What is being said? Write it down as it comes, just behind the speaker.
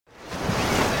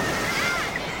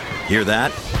Hear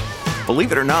that?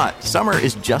 Believe it or not, summer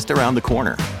is just around the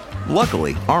corner.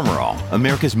 Luckily, Armor All,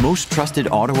 America's most trusted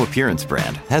auto appearance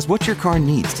brand, has what your car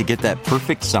needs to get that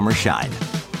perfect summer shine.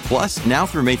 Plus, now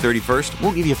through May 31st,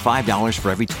 we'll give you $5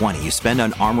 for every $20 you spend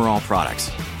on Armor All products.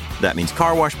 That means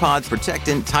car wash pods,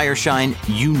 protectant, tire shine,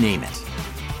 you name it.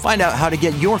 Find out how to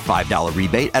get your $5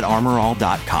 rebate at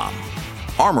armorall.com.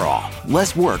 Armor All,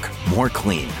 less work, more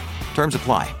clean. Terms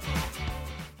apply.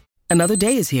 Another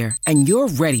day is here, and you're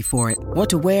ready for it. What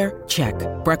to wear? Check.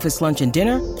 Breakfast, lunch, and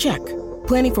dinner? Check.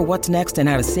 Planning for what's next and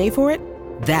how to save for it?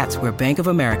 That's where Bank of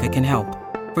America can help.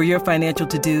 For your financial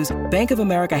to-dos, Bank of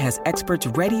America has experts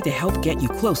ready to help get you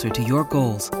closer to your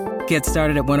goals. Get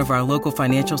started at one of our local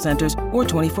financial centers or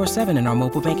 24/7 in our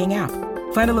mobile banking app.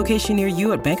 Find a location near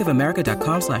you at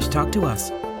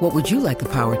bankofamerica.com/talktous. What would you like the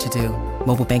power to do?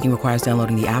 Mobile banking requires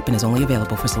downloading the app and is only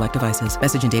available for select devices.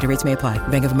 Message and data rates may apply.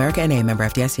 Bank of America N.A., member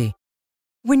FDIC.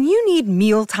 When you need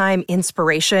mealtime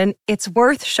inspiration, it's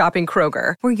worth shopping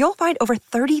Kroger, where you'll find over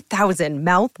 30,000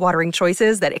 mouth-watering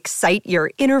choices that excite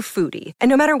your inner foodie. And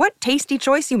no matter what tasty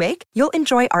choice you make, you'll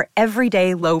enjoy our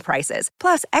everyday low prices,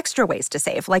 plus extra ways to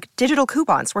save, like digital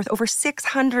coupons worth over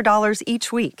 $600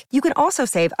 each week. You can also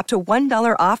save up to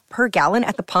 $1 off per gallon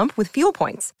at the pump with fuel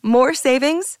points. More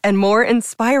savings and more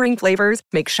inspiring flavors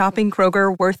make shopping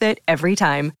Kroger worth it every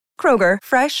time. Kroger,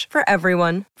 fresh for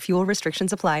everyone. Fuel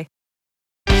restrictions apply.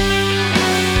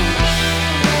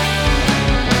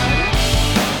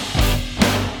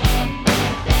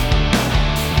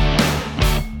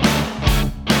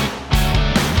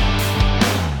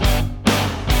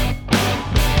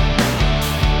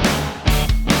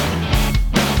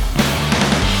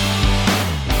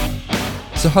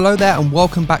 So hello there and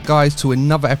welcome back, guys, to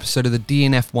another episode of the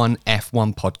DNF1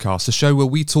 F1 podcast, a show where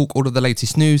we talk all of the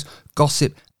latest news,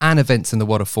 gossip and events in the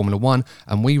world of Formula 1,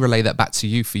 and we relay that back to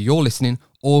you for your listening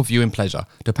or viewing pleasure,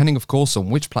 depending of course on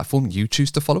which platform you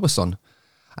choose to follow us on.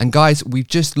 And guys, we've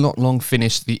just not long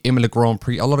finished the Imola Grand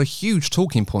Prix, a lot of huge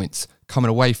talking points coming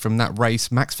away from that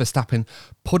race. Max Verstappen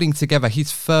putting together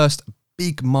his first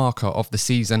big marker of the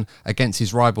season against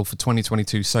his rival for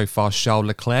 2022 so far, Charles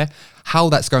Leclerc. How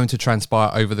that's going to transpire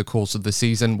over the course of the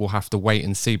season, we'll have to wait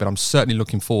and see, but I'm certainly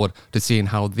looking forward to seeing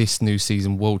how this new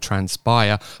season will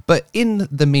transpire. But in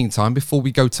the meantime, before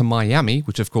we go to Miami,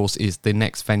 which of course is the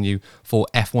next venue for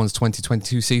F1's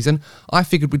 2022 season, I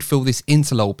figured we'd fill this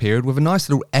interlull period with a nice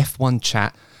little F1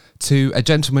 chat to a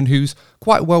gentleman who's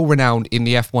quite well renowned in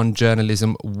the F1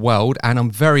 journalism world, and I'm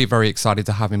very, very excited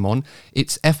to have him on.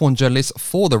 It's F1 journalist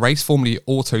for the race, formerly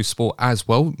Autosport as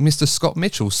well, Mr. Scott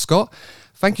Mitchell. Scott,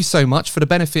 thank you so much, for the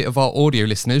benefit of our audio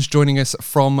listeners, joining us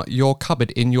from your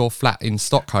cupboard in your flat in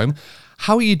Stockholm.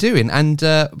 How are you doing? And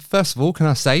first of all, can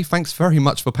I say thanks very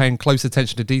much for paying close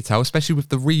attention to detail, especially with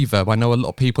the reverb. I know a lot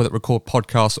of people that record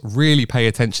podcasts really pay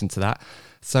attention to that.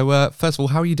 So first of all,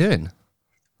 how are you doing?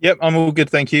 Yep, I'm all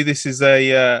good, thank you. This is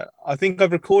I think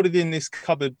I've recorded in this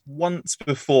cupboard once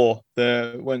before.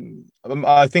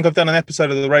 I think I've done an episode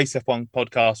of the Race F1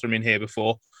 podcast from in here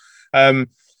before. But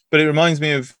it reminds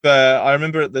me of I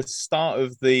remember at the start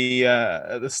of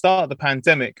the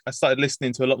pandemic, I started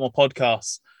listening to a lot more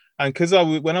podcasts, and because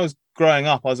when I was growing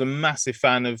up, I was a massive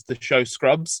fan of the show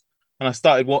Scrubs, and I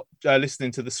started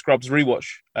listening to the Scrubs Rewatch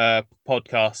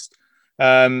podcast,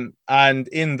 and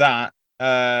in that,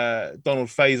 Donald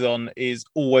Faison is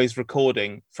always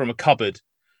recording from a cupboard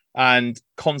and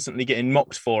constantly getting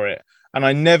mocked for it. And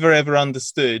I never ever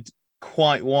understood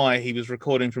quite why he was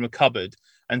recording from a cupboard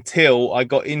until I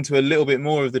got into a little bit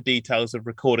more of the details of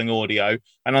recording audio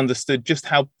and understood just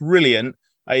how brilliant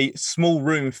a small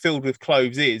room filled with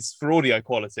clothes is for audio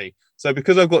quality. So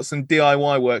because I've got some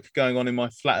DIY work going on in my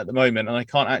flat at the moment and I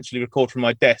can't actually record from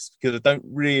my desk because I don't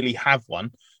really have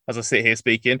one, as I sit here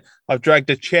speaking, I've dragged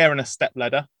a chair and a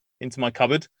stepladder into my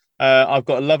cupboard. I've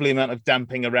got a lovely amount of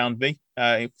damping around me,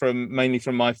 mainly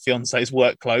from my fiance's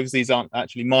work clothes. These aren't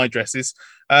actually my dresses.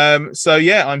 So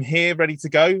yeah, I'm here ready to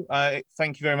go.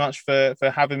 Thank you very much for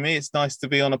having me. It's nice to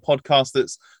be on a podcast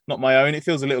that's not my own. It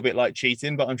feels a little bit like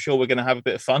cheating, but I'm sure we're going to have a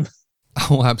bit of fun.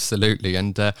 Oh, absolutely.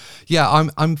 And yeah,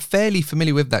 I'm fairly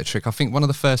familiar with that trick. I think one of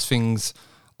the first things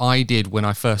I did when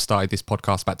I first started this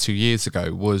podcast about 2 years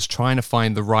ago was trying to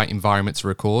find the right environment to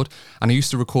record. And I used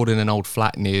to record in an old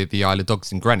flat near the Isle of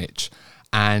Dogs in Greenwich.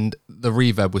 And the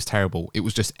reverb was terrible. It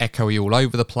was just echoey all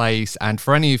over the place. And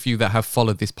for any of you that have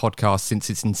followed this podcast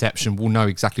since its inception will know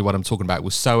exactly what I'm talking about. It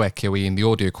was so echoey and the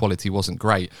audio quality wasn't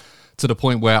great, to the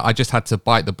point where I just had to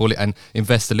bite the bullet and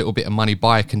invest a little bit of money,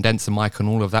 buy a condenser mic and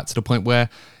all of that, to the point where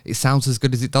it sounds as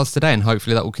good as it does today, and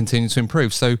hopefully that will continue to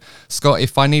improve. So, Scott,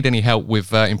 if I need any help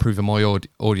with improving my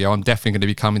audio, I'm definitely going to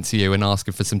be coming to you and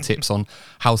asking for some tips on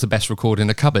how to best record in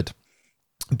a cupboard.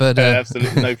 But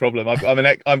absolutely no problem. I'm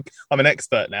an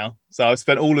expert now, so I've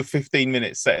spent all of 15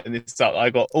 minutes setting this up. I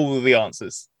got all of the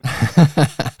answers.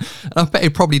 I bet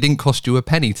it probably didn't cost you a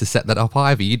penny to set that up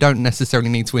either. You don't necessarily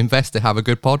need to invest to have a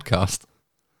good podcast.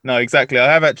 No, exactly.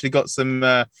 I have actually got some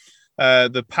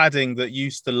the padding that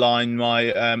used to line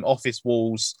my office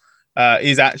walls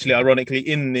is actually ironically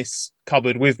in this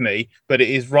cupboard with me, but it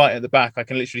is right at the back. I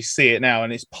can literally see it now,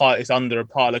 and it's under a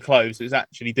pile of clothes. So it's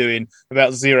actually doing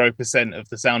about 0% of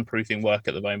the soundproofing work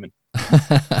at the moment.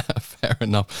 Fair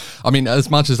enough. I mean, as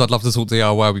much as I'd love to talk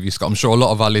DIY with you, Scott, I'm sure a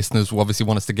lot of our listeners will obviously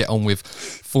want us to get on with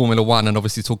Formula One and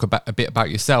obviously talk a bit about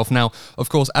yourself. Now, of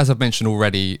course, as I've mentioned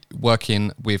already,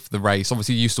 working with the race,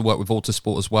 obviously you used to work with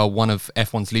Autosport as well, one of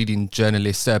F1's leading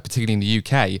journalists, particularly in the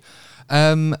UK.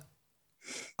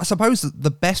 I suppose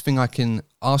the best thing I can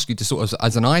ask you to sort of,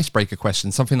 as an icebreaker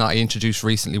question, something that I introduced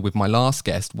recently with my last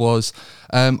guest was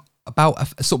about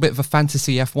a sort of bit of a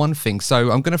fantasy F1 thing. So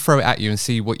I'm going to throw it at you and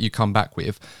see what you come back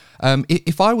with.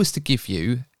 If I was to give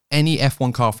you any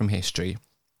F1 car from history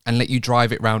and let you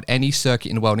drive it around any circuit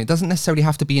in the world, and it doesn't necessarily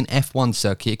have to be an F1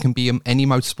 circuit, it can be any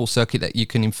motorsport circuit that you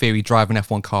can in theory drive an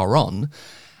F1 car on,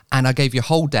 and I gave you a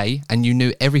whole day and you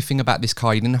knew everything about this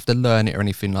car, you didn't have to learn it or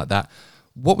anything like that,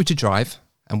 what would you drive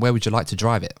and where would you like to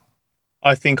drive it?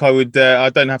 I think I would, I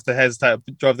don't have to hesitate,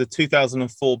 I'd drive the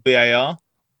 2004 BAR.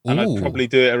 And I'd probably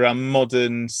do it around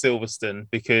modern Silverstone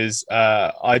because I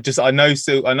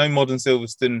know modern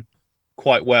Silverstone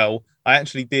quite well. I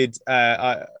actually did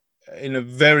in a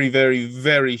very, very,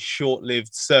 very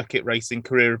short-lived circuit racing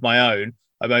career of my own.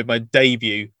 I made my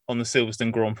debut on the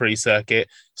Silverstone Grand Prix circuit,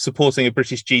 supporting a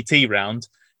British GT round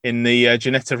in the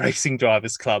Ginetta Racing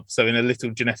Drivers Club. So in a little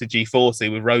Ginetta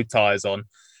G40 with road tyres on.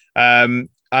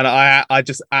 And I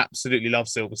just absolutely love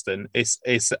Silverstone.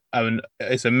 It's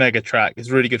a mega track.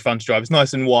 It's really good fun to drive. It's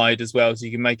nice and wide as well, so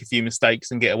you can make a few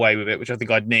mistakes and get away with it, which I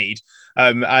think I'd need.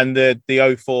 And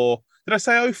the 04, did I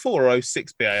say 04 or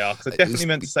 06 BAR? Because I definitely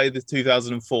meant to say the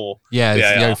 2004. Yeah, BAR.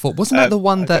 it's the 04. Wasn't that the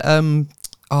one that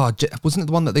wasn't it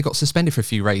the one that they got suspended for a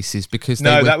few races because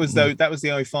that was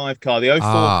the 05 car.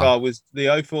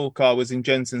 The 04 car was in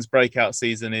Jensen's breakout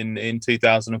season in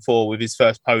 2004 with his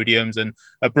first podiums and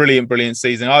a brilliant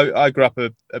season. I grew up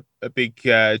a big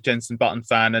Jensen Button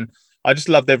fan, and I just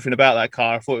loved everything about that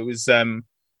car. I thought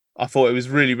it was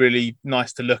really, really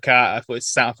nice to look at. I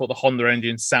thought the Honda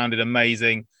engine sounded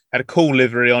amazing. Had a cool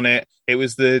livery on it. It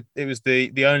was the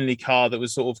only car that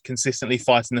was sort of consistently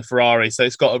fighting the Ferrari. So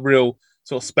it's got a real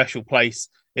sort of special place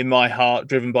in my heart,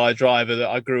 driven by a driver that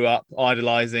I grew up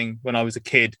idolizing when I was a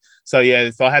kid. So yeah,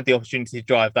 if I had the opportunity to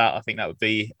drive that, I think that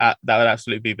would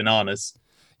absolutely be bananas.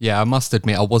 Yeah, I must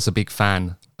admit, I was a big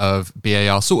fan of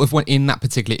BAR. Sort of went in that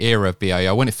particular era of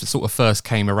BAR when it sort of first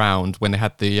came around, when they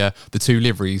had the two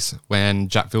liveries, when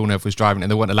Jacques Villeneuve was driving,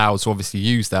 and they weren't allowed to obviously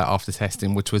use that after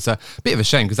testing, which was a bit of a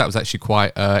shame because that was actually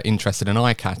quite interesting and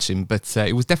eye-catching. But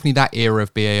it was definitely that era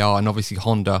of BAR, and obviously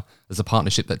Honda as a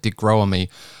partnership that did grow on me.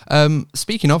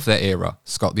 Speaking of that era,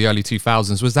 Scott, the early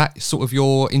 2000s, was that sort of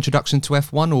your introduction to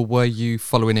F1, or were you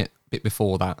following it a bit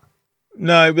before that?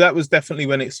 No, that was definitely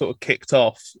when it sort of kicked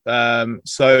off.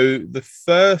 So the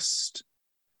first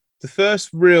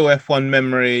real F1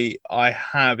 memory I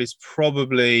have is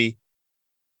probably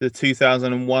the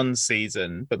 2001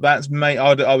 season, but that's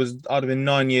I'd have been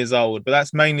 9 years old, but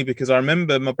that's mainly because I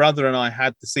remember my brother and I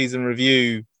had the season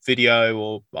review video,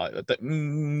 or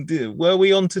were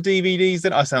we onto DVDs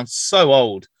then? I sound so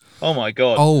old. Oh my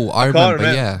god! Oh, I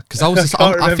remember. Yeah, because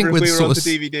I think we're sort of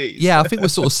DVDs. Yeah, I think we're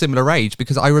sort of similar age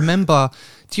because I remember.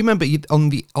 Do you remember on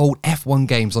the old F1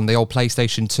 games on the old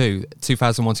PlayStation 2,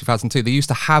 2001, 2002? They used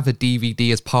to have a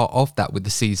DVD as part of that with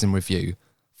the season review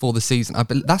for the season.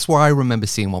 That's where I remember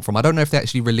seeing one from. I don't know if they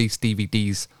actually released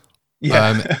DVDs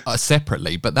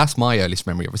separately, but that's my earliest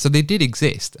memory of it. So they did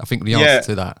exist. I think the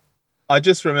answer to that. I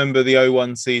just remember the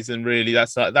 01 season. Really,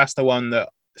 that's the one that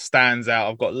stands out.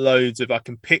 I've got I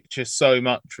can picture so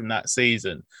much from that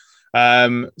season.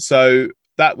 So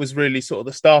that was really sort of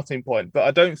the starting point, but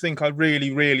I don't think I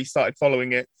really started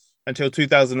following it until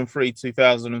 2003,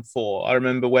 2004. I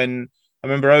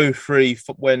remember 03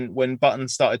 when Button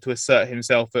started to assert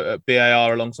himself at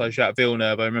BAR alongside Jacques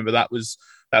Villeneuve. I remember that was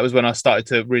when I started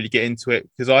to really get into it,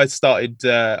 because I started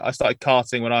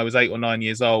karting when I was 8 or 9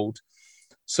 years old.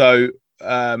 So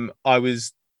I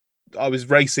was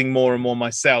racing more and more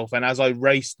myself, and as I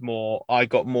raced more, I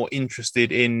got more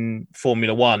interested in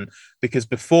Formula One, because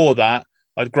before that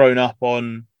I'd grown up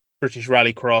on British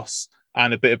Rallycross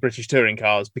and a bit of British touring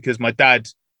cars, because my dad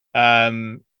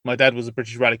was a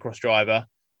British Rallycross driver,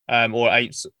 or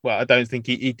eight. Well, I don't think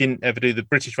he didn't ever do the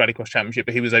British Rallycross Championship,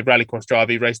 but he was a rallycross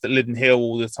driver. He raced at Liddon Hill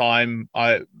all the time.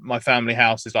 My family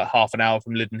house is like half an hour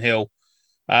from Liddon Hill.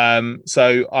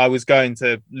 So I was going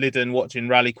to Liddon watching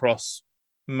rallycross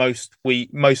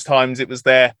most times it was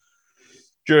there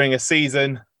during a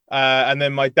season. And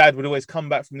then my dad would always come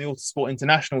back from the Autosport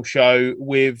International show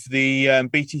with the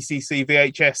BTCC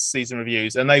VHS season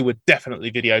reviews, and they were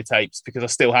definitely videotapes because I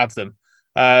still have them.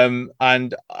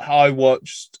 And I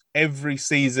watched every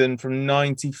season from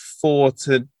 94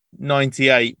 to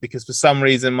 98 because for some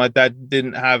reason my dad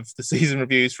didn't have the season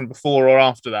reviews from before or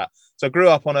after that. So I grew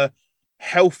up on a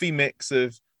healthy mix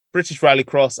of British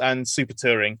Rallycross and Super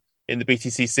Touring in the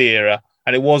BTCC era.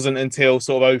 And it wasn't until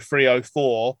sort of 03,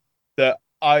 04 that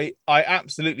I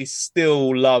absolutely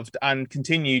still loved and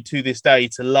continue to this day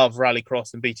to love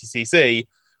Rallycross and BTCC.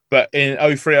 But in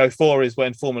 03, 04 is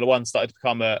when Formula One started to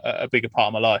become a bigger part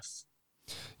of my life.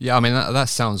 Yeah, I mean, that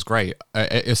sounds great.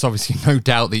 It's obviously no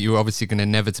doubt that you're obviously going to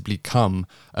inevitably become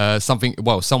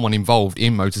someone involved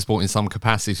in motorsport in some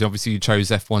capacity. So obviously you chose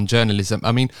F1 journalism.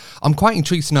 I mean, I'm quite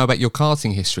intrigued to know about your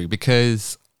karting history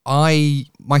because I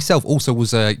myself also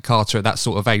was a karter at that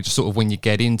sort of age, sort of when you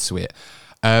get into it.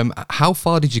 How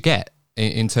far did you get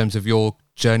in terms of your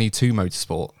journey to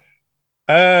motorsport?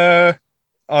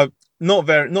 Not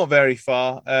very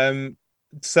far.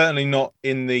 Certainly not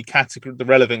in the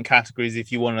relevant categories.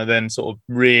 If you want to then sort of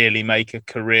really make a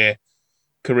career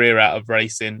out of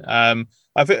racing, I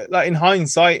feel like in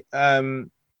hindsight, in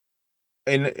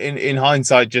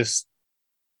hindsight, just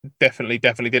definitely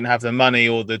didn't have the money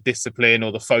or the discipline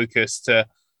or the focus to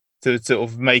sort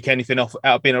of make anything out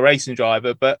of being a racing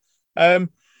driver. But my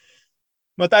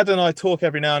dad and I talk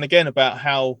every now and again about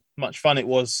how much fun it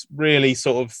was, really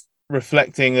sort of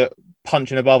reflecting at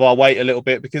punching above our weight a little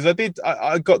bit, because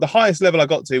I got the highest level I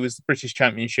got to was the British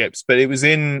Championships, but it was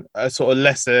in a sort of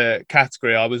lesser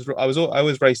category. I was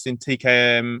raced in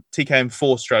TKM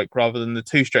 4-stroke rather than the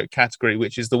 2-stroke category,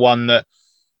 which is the one that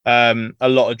a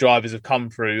lot of drivers have come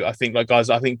through. I think like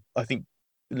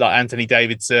Anthony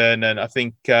Davidson, and I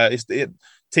think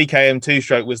TKM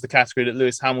 2-stroke was the category that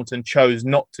Lewis Hamilton chose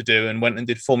not to do and went and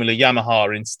did Formula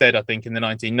Yamaha instead, I think, in the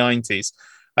 1990s.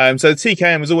 So the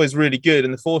TKM was always really good,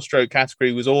 and the 4-stroke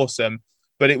category was awesome,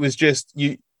 but it was just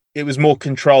it was more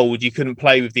controlled. You couldn't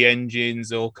play with the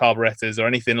engines or carburetors or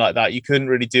anything like that. You couldn't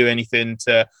really do anything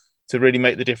to really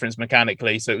make the difference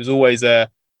mechanically. So it was always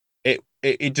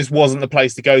it just wasn't the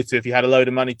place to go to if you had a load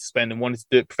of money to spend and wanted to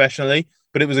do it professionally.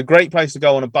 But it was a great place to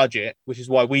go on a budget, which is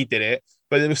why we did it.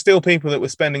 But there were still people that were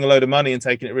spending a load of money and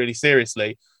taking it really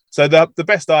seriously. So the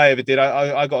best I ever did,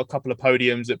 I got a couple of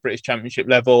podiums at British Championship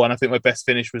level, and I think my best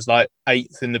finish was like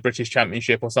 8th in the British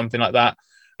Championship or something like that.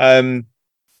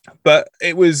 But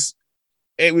it was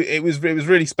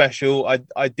really special. I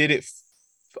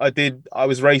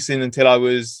was racing until I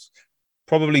was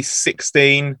probably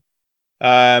 16.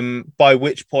 By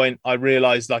which point I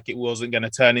realized like it wasn't going to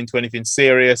turn into anything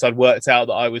serious. I'd worked out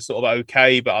that I was sort of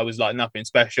okay, but I was like nothing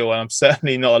special, and I'm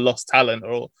certainly not a lost talent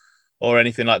or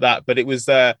anything like that. But it was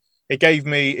it gave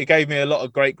me a lot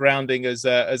of great grounding as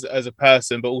a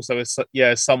person, but also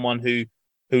as someone who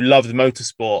loved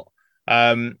motorsport.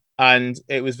 And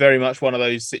it was very much one of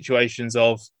those situations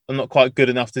of I'm not quite good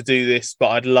enough to do this, but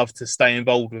I'd love to stay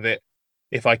involved with it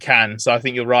if I can. So I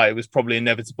think you're right. It was probably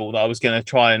inevitable that I was going to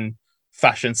try and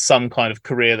fashion some kind of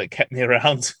career that kept me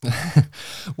around.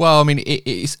 Well, I mean,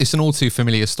 it's an all too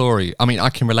familiar story. I mean, I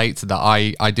can relate to that.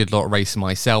 I did a lot of racing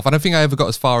myself. I don't think I ever got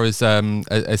as far as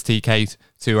TK2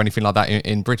 or anything like that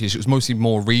in British. It was mostly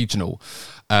more regional,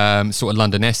 sort of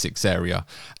London, Essex area.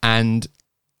 And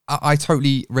I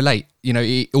totally relate. You know,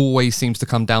 it always seems to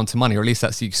come down to money, or at least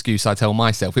that's the excuse I tell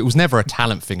myself. It was never a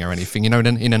talent thing or anything. You know,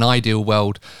 in an ideal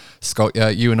world, Scott,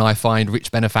 you and I find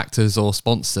rich benefactors or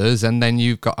sponsors, and then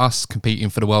you've got us competing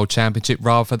for the World Championship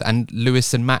and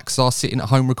Lewis and Max are sitting at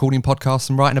home recording podcasts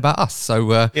and writing about us.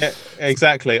 So yeah,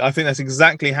 exactly. I think that's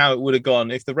exactly how it would have gone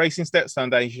if the Racing Steps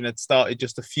Foundation had started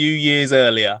just a few years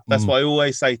earlier. That's what I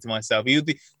always say to myself.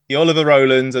 The Oliver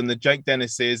Rowlands and the Jake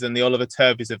Dennises and the Oliver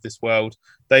Turveys of this world,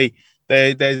 they're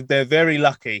very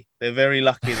lucky. They're very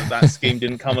lucky that scheme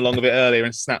didn't come along a bit earlier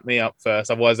and snap me up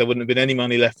first. Otherwise, there wouldn't have been any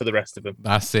money left for the rest of them.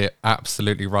 That's it.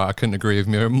 Absolutely right. I couldn't agree with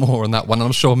you more on that one.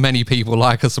 I'm sure many people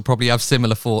like us will probably have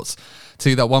similar thoughts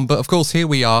to that one. But of course, here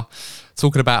we are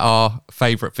talking about our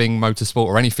favourite thing, motorsport,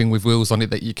 or anything with wheels on it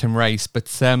that you can race.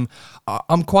 But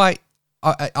I'm quite...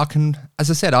 I can,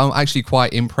 as I said, I'm actually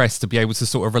quite impressed to be able to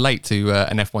sort of relate to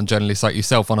an F1 journalist like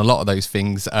yourself on a lot of those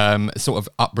things, sort of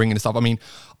upbringing and stuff. I mean,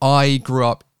 I grew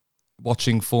up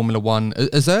watching Formula One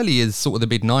as early as sort of the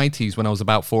mid-90s when I was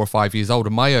about 4 or 5 years old.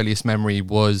 And my earliest memory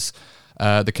was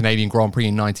the Canadian Grand Prix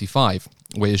in 95,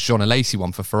 where Jean Alesi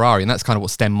won for Ferrari. And that's kind of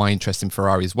what stemmed my interest in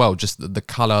Ferrari as well. Just the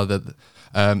colour, the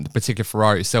particular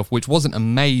Ferrari itself, which wasn't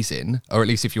amazing, or at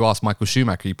least if you ask Michael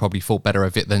Schumacher, he probably thought better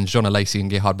of it than Jean Alesi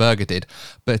and Gerhard Berger did.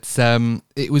 But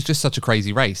it was just such a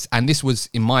crazy race. And this was,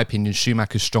 in my opinion,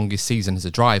 Schumacher's strongest season as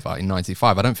a driver in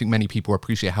 95. I don't think many people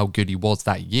appreciate how good he was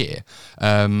that year.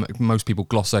 Most people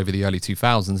gloss over the early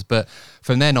 2000s, but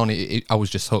from then on, I was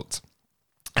just hooked.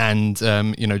 And,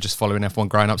 just following F1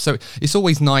 growing up. So it's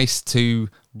always nice to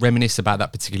reminisce about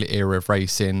that particular era of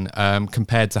racing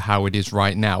compared to how it is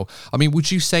right now. I mean,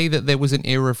 would you say that there was an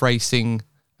era of racing,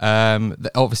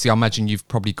 that obviously I imagine you've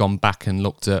probably gone back and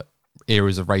looked at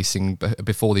eras of racing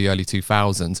before the early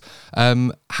 2000s.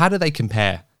 How do they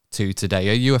compare to today?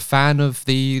 Are you a fan of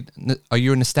are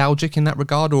you a nostalgic in that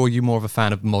regard, or are you more of a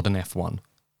fan of modern F1?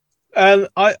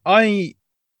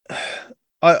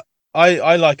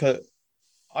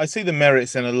 I see the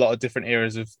merits in a lot of different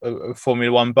eras of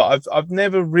Formula One, but I've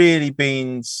never really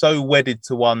been so wedded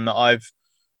to one that I've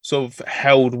sort of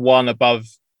held one above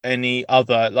any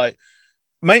other. Like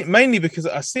mainly because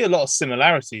I see a lot of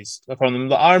similarities from them.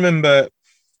 Like,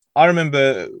 I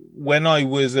remember when I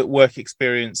was at work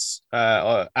experience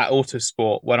at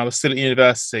Autosport, when I was still at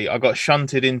university, I got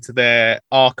shunted into their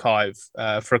archive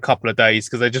for a couple of days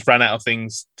because they just ran out of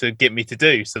things to get me to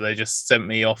do. So they just sent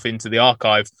me off into the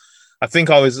archive. I think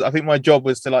my job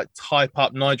was to type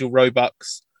up Nigel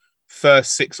Roebuck's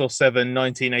first 6 or 7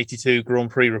 1982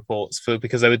 Grand Prix reports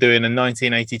because they were doing a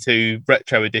 1982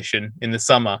 retro edition in the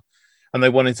summer, and they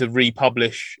wanted to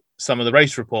republish some of the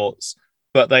race reports,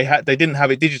 but they didn't have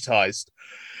it digitized.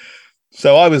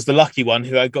 So I was the lucky one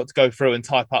who had got to go through and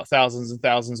type up thousands and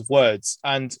thousands of words.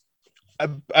 And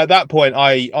at that point,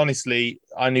 I knew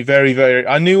I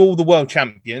knew all the world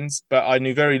champions, but I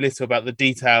knew very little about the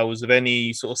details of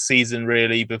any sort of season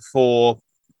really before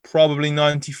probably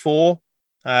 94.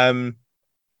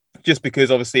 Just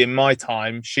because obviously in my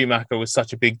time, Schumacher was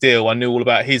such a big deal. I knew all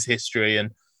about his history,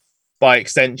 and by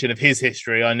extension of his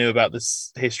history, I knew about the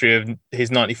history of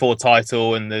his 94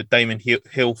 title and the Damon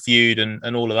Hill feud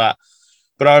and all of that.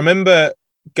 But I remember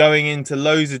going into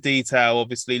loads of detail,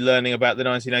 obviously learning about the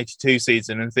 1982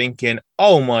 season and thinking,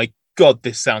 oh my God,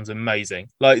 this sounds amazing.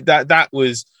 Like that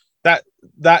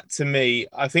to me,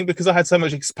 I think because I had so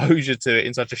much exposure to it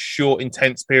in such a short,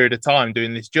 intense period of time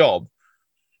doing this job,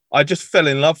 I just fell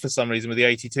in love for some reason with the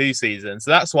 82 season.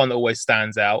 So that's one that always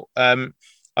stands out. I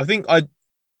think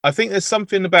there's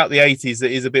something about the 80s that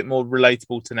is a bit more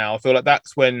relatable to now. I feel like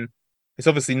that's when it's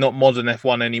obviously not modern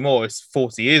F1 anymore. It's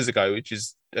 40 years ago, which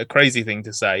is a crazy thing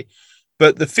to say.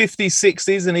 But the 50s,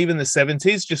 60s, and even the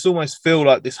 70s just almost feel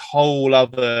like this whole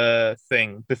other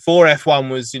thing. Before F1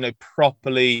 was,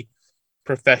 properly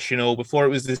professional, before it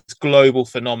was this global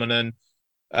phenomenon,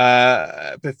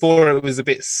 before it was a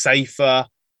bit safer,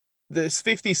 the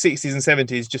 50s, 60s, and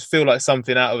 70s just feel like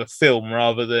something out of a film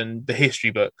rather than the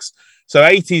history books. So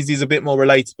 80s is a bit more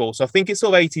relatable. So I think it's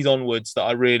sort of 80s onwards that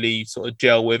I really sort of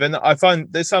gel with. And I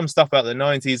find there's some stuff about the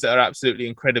 90s that are absolutely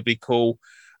incredibly cool.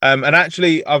 And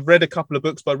actually, I've read a couple of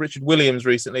books by Richard Williams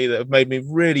recently that have made me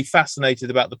really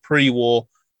fascinated about the pre-war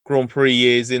Grand Prix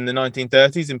years in the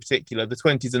 1930s in particular, the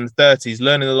 20s and the 30s.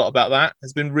 Learning a lot about that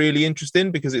has been really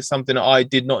interesting because it's something that I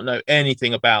did not know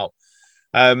anything about.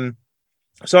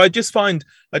 So I just find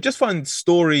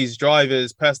stories,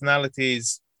 drivers,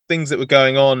 personalities, things that were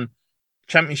going on,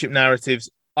 championship narratives.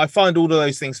 I find all of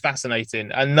those things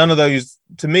fascinating, and none of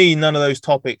those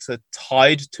topics are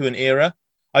tied to an era.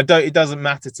 It doesn't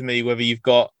matter to me whether you've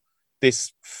got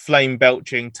this flame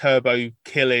belching, turbo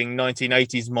killing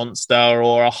 1980s monster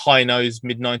or a high nose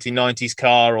mid 1990s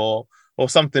car or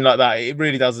something like that. It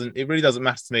really doesn't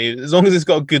matter to me. As long as it's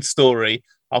got a good story,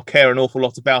 I'll care an awful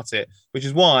lot about it, which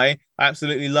is why I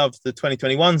absolutely loved the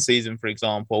 2021 season, for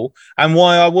example, and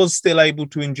why I was still able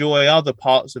to enjoy other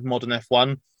parts of modern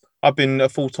F1. I've been a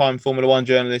full-time Formula One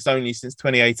journalist only since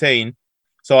 2018.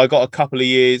 So I got a couple of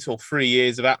years or 3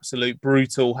 years of absolute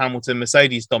brutal Hamilton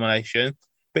Mercedes domination.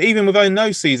 But even within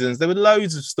those seasons, there were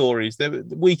loads of stories. There were,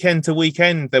 weekend to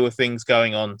weekend, there were things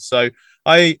going on. So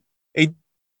I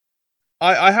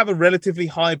have a relatively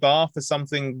high bar for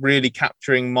something really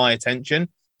capturing my attention.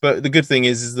 But the good thing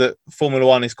is that Formula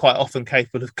One is quite often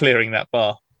capable of clearing that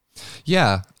bar.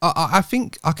 Yeah, I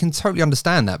think I can totally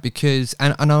understand that because,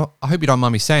 and I hope you don't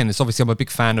mind me saying this, obviously I'm a big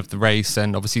fan of the race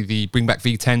and obviously the Bring Back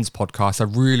V10s podcast. I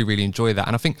really, really enjoy that.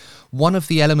 And I think one of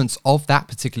the elements of that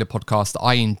particular podcast that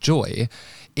I enjoy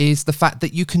is the fact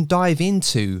that you can dive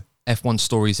into F1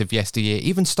 stories of yesteryear,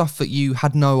 even stuff that you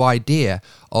had no idea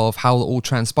of how it all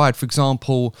transpired. For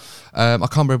example, I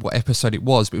can't remember what episode it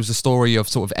was, but it was a story of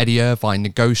sort of Eddie Irvine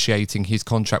negotiating his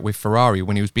contract with Ferrari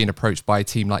when he was being approached by a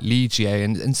team like Ligier,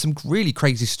 and some really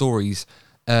crazy stories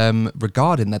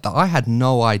regarding that I had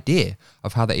no idea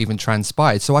of how that even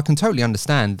transpired. So I can totally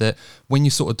understand that when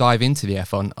you sort of dive into the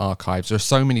F1 archives, there are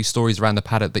so many stories around the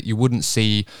paddock that you wouldn't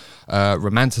see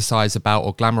romanticized about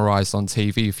or glamorized on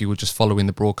TV if you were just following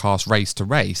the broadcast race to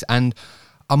race. And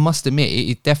I must admit,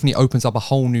 it definitely opens up a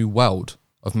whole new world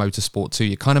of motorsport to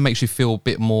you. It kind of makes you feel a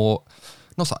bit more,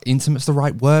 not so intimate's the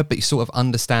right word, but you sort of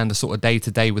understand the sort of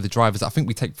day-to-day with the drivers that I think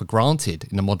we take for granted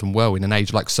in the modern world, in an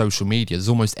age like social media. There's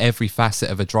almost every facet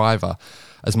of a driver,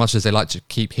 as much as they like to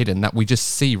keep hidden, that we just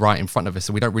see right in front of us,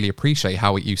 and we don't really appreciate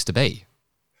how it used to be.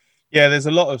 Yeah, there's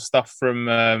a lot of stuff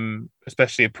from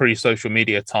especially a pre-social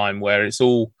media time where it's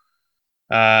all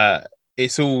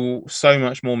so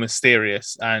much more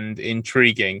mysterious and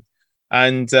intriguing.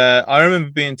 And I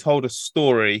remember being told a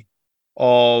story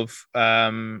of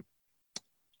I'm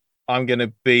going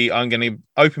to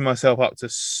open myself up to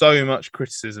so much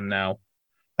criticism now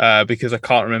because I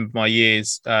can't remember my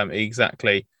years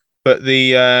exactly. But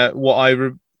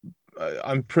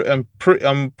I'm pretty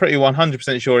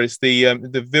 100% sure it's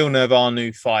the Villeneuve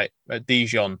Arnoux fight at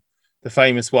Dijon, the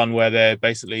famous one where they're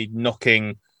basically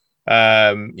knocking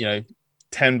 10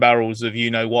 barrels of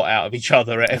what out of each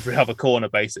other at every other corner,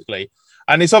 basically.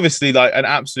 And it's obviously like an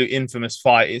absolute infamous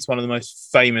fight. It's one of the most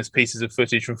famous pieces of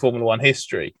footage from Formula One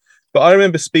history. But I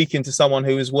remember speaking to someone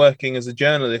who was working as a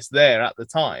journalist there at the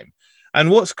time. And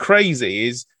what's crazy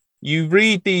is you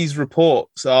read these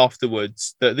reports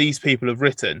afterwards that these people have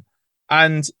written,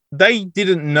 and they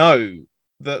didn't know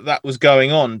that that was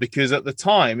going on, because at the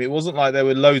time, it wasn't like there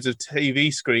were loads of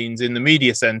TV screens in the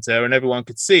media center and everyone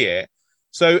could see it.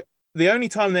 So the only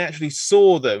time they actually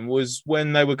saw them was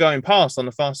when they were going past on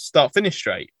the fast start-finish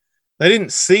straight. They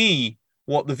didn't see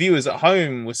what the viewers at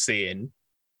home were seeing,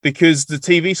 because the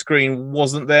TV screen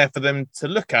wasn't there for them to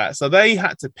look at. So they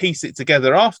had to piece it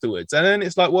together afterwards. And then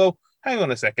it's like, well, hang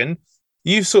on a second.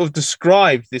 You've sort of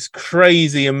described this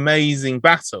crazy, amazing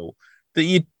battle that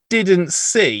you didn't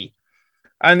see.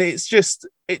 And it's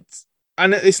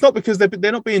not because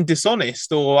they're not being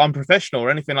dishonest or unprofessional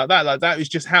or anything like that. Like, that is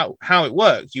just how it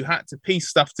worked. You had to piece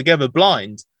stuff together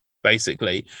blind,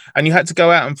 basically. And you had to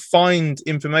go out and find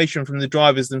information from the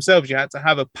drivers themselves. You had to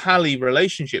have a pally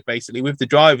relationship, basically, with the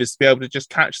drivers to be able to just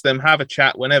catch them, have a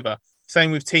chat whenever.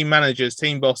 Same with team managers,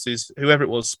 team bosses, whoever it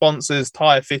was, sponsors,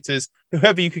 tyre fitters,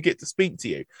 whoever you could get to speak to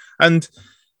you. And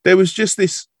there was just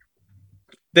this,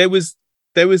 there was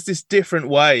this different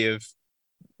way of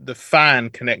the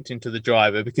fan connecting to the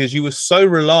driver, because you were so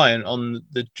reliant on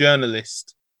the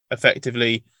journalist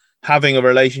effectively having a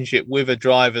relationship with a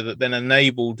driver that then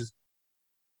enabled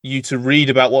you to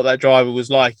read about what that driver was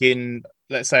like in,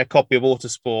 let's say, a copy of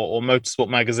Autosport or Motorsport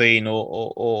magazine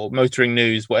or Motoring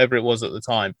News, whatever it was at the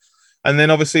time. And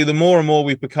then obviously the more and more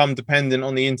we've become dependent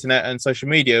on the internet and social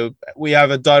media, we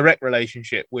have a direct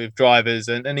relationship with drivers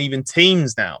and even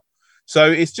teams now.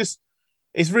 So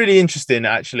it's really interesting,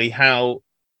 actually, how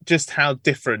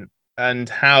different and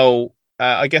how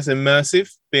I guess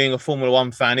immersive being a Formula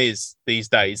One fan is these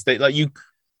days.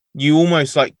 You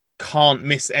almost like can't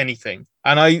miss anything.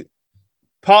 And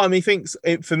part of me thinks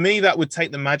for me that would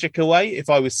take the magic away if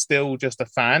I was still just a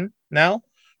fan now.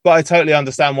 But I totally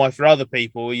understand why for other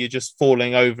people you're just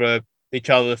falling over each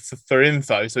other for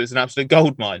info. So it's an absolute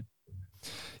goldmine.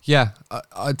 Yeah,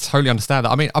 I totally understand that.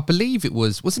 I mean, I believe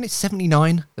wasn't it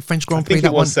 79, the French Grand Prix? I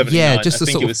think it was 79. Yeah, I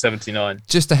think it was 79.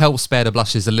 Just to help spare the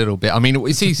blushes a little bit. I mean,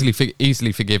 it's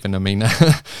easily forgiven. I mean,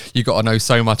 you got to know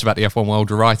so much about the F1 world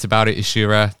to write about it. It's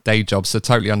your day job, so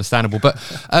totally understandable. But,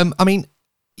 I mean,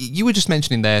 you were just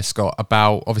mentioning there, Scott,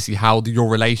 about obviously how your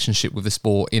relationship with the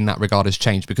sport in that regard has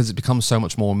changed, because it becomes so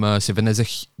much more immersive, and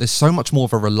there's so much more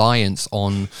of a reliance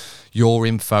on your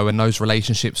info and those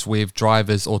relationships with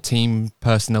drivers or team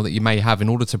personnel that you may have in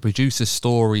order to produce a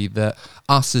story that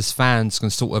us as fans can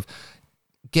sort of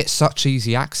get such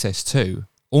easy access to,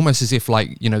 almost as if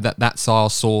that's our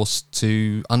source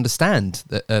to understand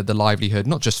the livelihood,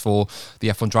 not just for the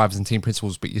F1 drivers and team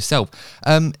principals, but yourself.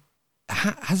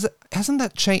 Hasn't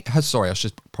that changed? Sorry, I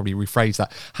should probably rephrase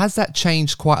that. Has that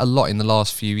changed quite a lot in the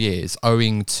last few years,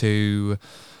 owing to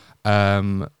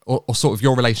or sort of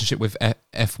your relationship with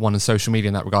F1 and social media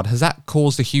in that regard? Has that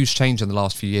caused a huge change in the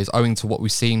last few years, owing to what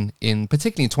we've seen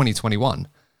particularly in 2021,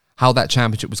 how that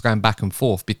championship was going back and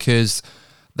forth? Because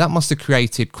that must have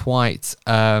created quite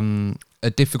a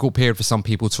difficult period for some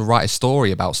people to write a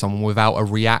story about someone without a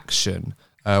reaction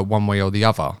one way or the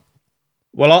other.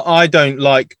 Well, I don't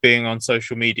like being on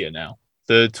social media now.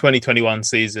 The 2021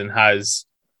 season has,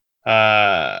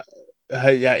 yeah,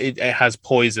 it has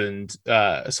poisoned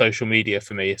social media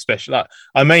for me. Especially, like,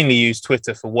 I mainly use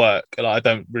Twitter for work. Like, I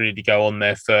don't really go on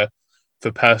there for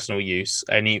personal use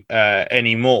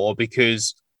anymore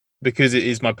because it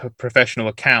is my professional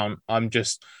account. I'm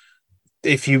just,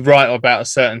 if you write about a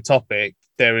certain topic,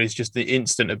 there is just the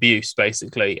instant abuse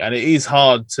basically, and it is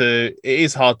hard to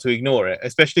ignore it,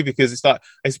 especially because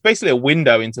it's basically a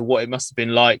window into what it must have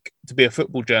been like to be a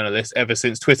football journalist ever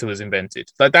since Twitter was invented.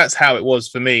 Like, that's how it was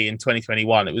for me in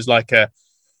 2021. It was like a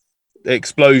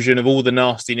explosion of all the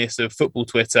nastiness of football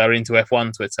Twitter into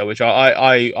F1 Twitter, which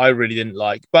I really didn't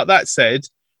like. But that said,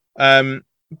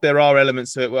 there are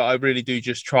elements to it where I really do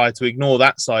just try to ignore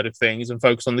that side of things and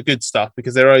focus on the good stuff,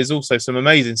 because there is also some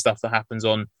amazing stuff that happens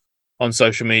on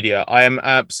social media. I am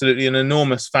absolutely an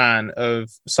enormous fan of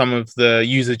some of the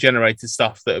user generated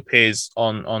stuff that appears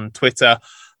on Twitter,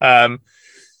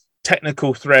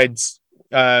 technical threads,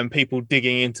 people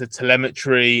digging into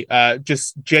telemetry,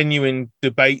 just genuine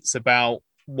debates about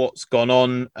what's gone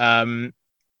on.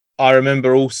 I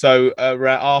remember also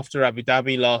after Abu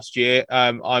Dhabi last year,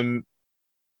 I'm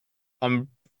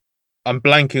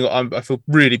blanking. I feel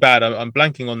really bad. I'm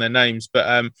blanking on their names,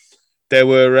 but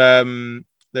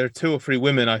there are two or three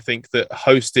women, I think, that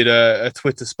hosted a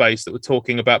Twitter space that were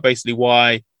talking about basically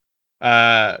why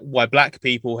black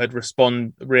people had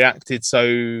reacted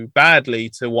so badly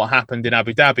to what happened in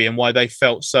Abu Dhabi, and why they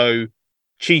felt so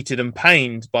cheated and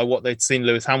pained by what they'd seen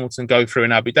Lewis Hamilton go through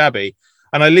in Abu Dhabi.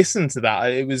 And I listened to that.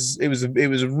 It was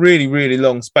a really, really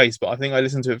long space, but I think I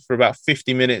listened to it for about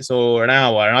 50 minutes or an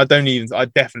hour. And I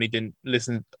definitely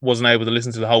wasn't able to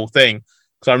listen to the whole thing,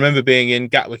 because I remember being in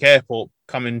Gatwick Airport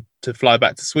coming to fly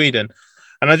back to Sweden.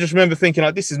 And I just remember thinking,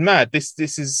 like, this is mad. This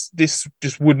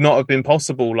just would not have been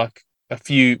possible. Like,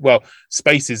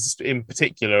 spaces in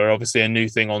particular are obviously a new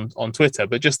thing on Twitter,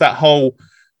 but just that whole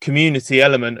community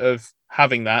element of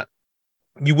having that,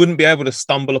 you wouldn't be able to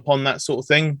stumble upon that sort of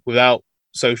thing without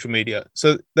social media.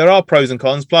 So there are pros and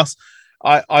cons. Plus,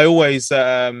 I always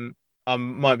I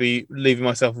might be leaving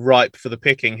myself ripe for the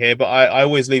picking here, but I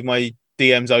always leave my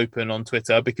DMs open on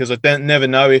Twitter, because I never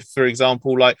know if, for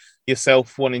example, like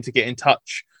yourself wanting to get in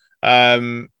touch,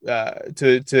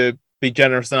 to be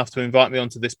generous enough to invite me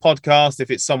onto this podcast, if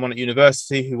it's someone at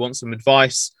university who wants some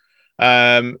advice,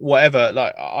 whatever.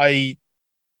 Like,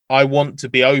 I want to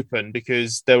be open,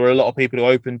 because there were a lot of people who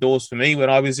opened doors for me when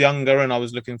I was younger and I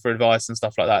was looking for advice and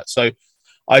stuff like that. So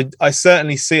I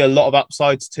certainly see a lot of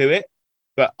upsides to it,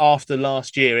 but after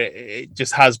last year, it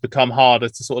just has become harder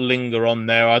to sort of linger on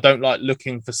there. I don't like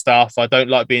looking for stuff. I don't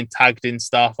like being tagged in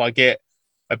stuff. I get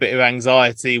a bit of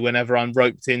anxiety whenever I'm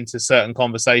roped into certain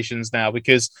conversations now,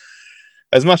 because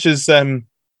as much as the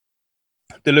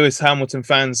Lewis Hamilton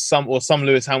fans, some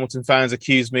Lewis Hamilton fans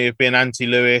accused me of being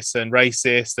anti-Lewis and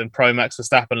racist and pro-Max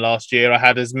Verstappen last year, I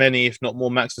had as many, if not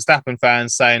more, Max Verstappen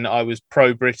fans saying that I was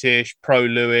pro-British,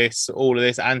 pro-Lewis, all of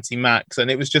this, anti-Max.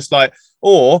 And it was just like,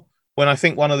 or when I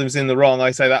think one of them's in the wrong,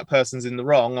 I say that person's in the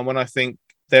wrong. And when I think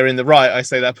they're in the right, I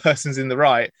say that person's in the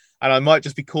right. And I might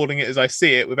just be calling it as I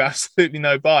see it with absolutely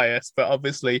no bias. But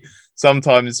obviously,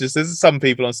 sometimes there's some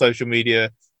people on social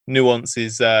media, nuance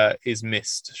is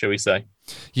missed, shall we say.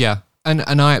 Yeah, and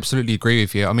I absolutely agree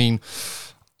with you. I mean,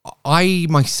 I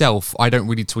myself, I don't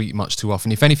really tweet much too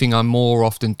often. If anything, I more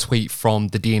often tweet from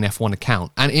the DNF1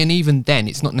 account. And even then,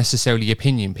 it's not necessarily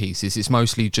opinion pieces. It's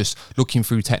mostly just looking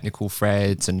through technical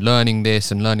threads and learning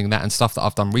this and learning that and stuff that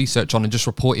I've done research on, and just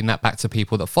reporting that back to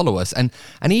people that follow us. And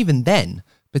even then,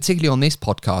 particularly on this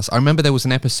podcast, I remember there was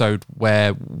an episode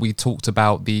where we talked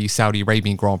about the Saudi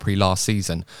Arabian Grand Prix last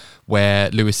season, where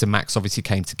Lewis and Max obviously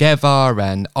came together,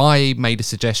 and I made a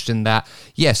suggestion that,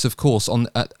 yes, of course,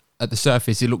 at the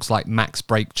surface, it looks like Max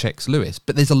brake checks Lewis,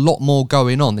 but there's a lot more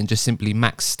going on than just simply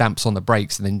Max stamps on the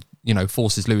brakes and then,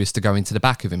 forces Lewis to go into the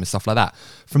back of him and stuff like that.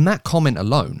 From that comment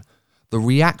alone, the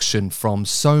reaction from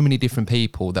so many different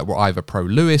people that were either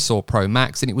pro-Lewis or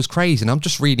pro-Max, and it was crazy. And I'm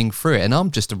just reading through it, and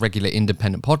I'm just a regular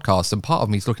independent podcast, and part of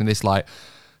me is looking at this like,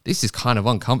 this is kind of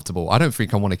uncomfortable. I don't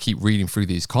think I want to keep reading through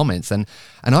these comments. And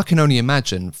I can only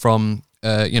imagine from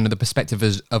the perspective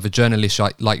of a journalist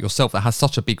like yourself that has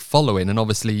such a big following and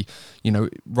obviously,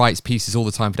 writes pieces all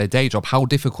the time for their day job, how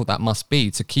difficult that must be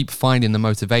to keep finding the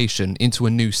motivation into a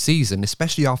new season,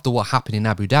 especially after what happened in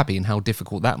Abu Dhabi, and how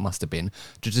difficult that must have been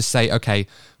to just say, okay,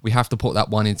 we have to put that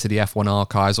one into the F1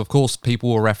 archives. Of course, people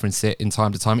will reference it in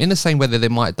time to time in the same way that they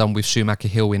might have done with Schumacher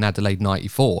Hill in Adelaide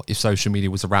 94 if social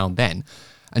media was around then,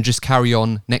 and just carry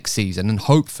on next season. And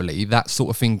hopefully that sort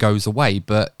of thing goes away,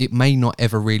 but it may not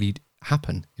ever really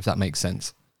happen, if that makes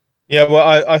sense. Yeah,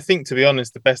 well, I think, to be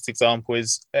honest, the best example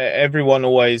is everyone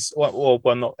always, well,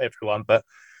 not everyone, but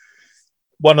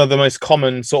one of the most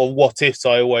common sort of what ifs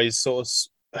I always sort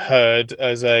of heard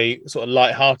as a sort of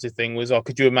light-hearted thing was, oh,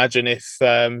 could you imagine if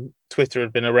Twitter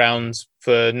had been around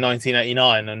for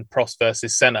 1989 and Prost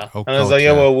versus Senna? Oh, And I was God, like,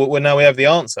 yeah, yeah. well, now we have the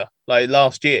answer. Like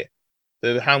last year,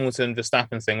 the Hamilton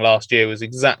Verstappen thing last year was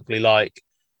exactly like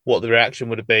what the reaction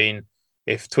would have been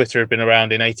if Twitter had been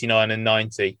around in 89 and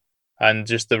 90. And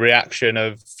just the reaction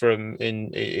of from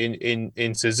in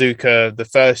Suzuka the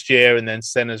first year, and then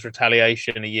Senna's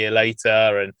retaliation a year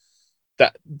later, and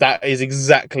that is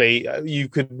exactly, you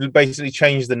could basically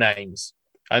change the names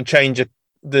and change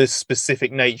the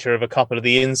specific nature of a couple of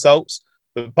the insults,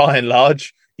 but by and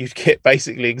large, you'd get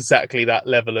basically exactly that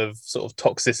level of sort of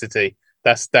toxicity.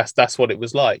 That's what it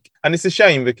was like, and it's a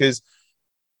shame because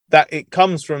that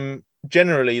comes from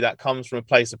a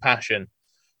place of passion.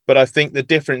 But I think the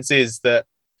difference is that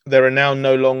there are now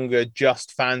no longer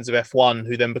just fans of F1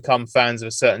 who then become fans of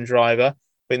a certain driver.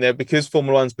 I mean, because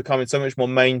Formula One's becoming so much more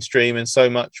mainstream and so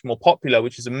much more popular,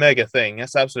 which is a mega thing.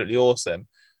 That's absolutely awesome.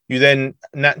 You then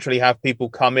naturally have people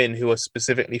come in who are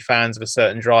specifically fans of a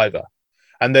certain driver.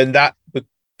 And then that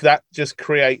just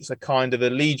creates a kind of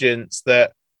allegiance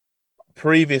that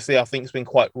previously I think has been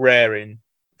quite rare in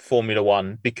Formula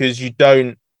One, because you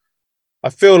don't, I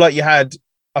feel like you have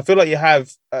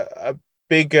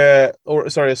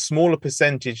a smaller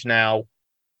percentage now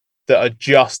that are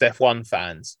just F1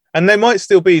 fans, and they might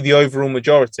still be the overall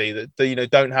majority that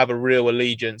don't have a real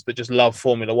allegiance but just love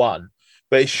Formula One.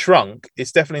 But it's shrunk.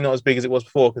 It's definitely not as big as it was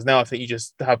before, because now I think you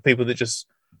just have people that just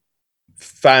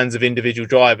fans of individual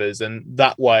drivers, and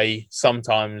that way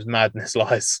sometimes madness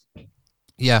lies.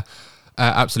 Yeah,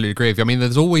 absolutely agree with you. I mean,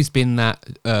 there's always been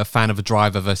that fan of a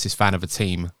driver versus fan of a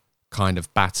team kind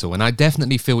of battle, and I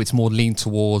definitely feel it's more leaned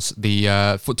towards the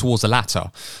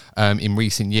latter in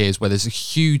recent years, where there's a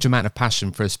huge amount of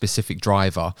passion for a specific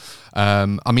driver.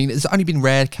 I mean, there's only been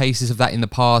rare cases of that in the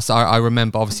past. I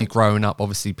remember obviously growing up,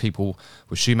 obviously people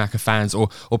were Schumacher fans or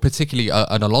particularly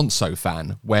an Alonso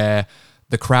fan, where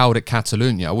the crowd at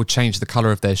Catalunya would change the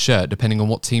colour of their shirt depending on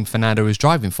what team Fernando is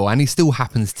driving for, and it still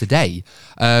happens today.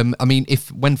 I mean,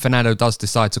 when Fernando does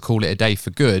decide to call it a day for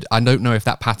good, I don't know if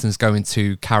that pattern's going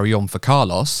to carry on for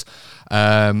Carlos.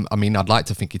 I mean, I'd like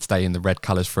to think he'd stay in the red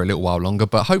colours for a little while longer,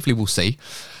 but hopefully we'll see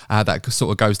how that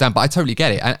sort of goes down. But I totally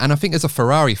get it. And I think as a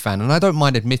Ferrari fan, and I don't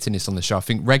mind admitting this on the show, I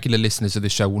think regular listeners of the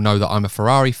show will know that I'm a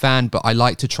Ferrari fan, but I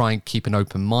like to try and keep an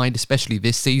open mind, especially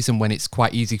this season when it's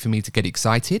quite easy for me to get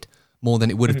excited more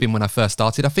than it would have been when I first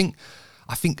started. I think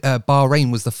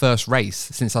Bahrain was the first race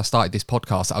since I started this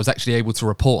podcast I was actually able to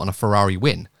report on a Ferrari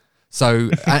win.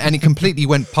 So, and it completely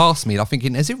went past me. I'm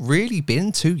thinking, has it really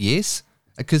been 2 years?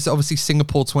 Because obviously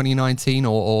Singapore 2019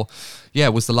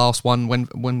 was the last one when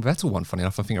Vettel won, funny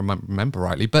enough, I think I remember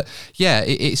rightly. But yeah,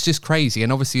 it's just crazy.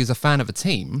 And obviously as a fan of a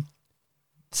team,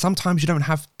 sometimes you don't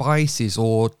have biases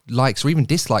or likes or even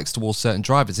dislikes towards certain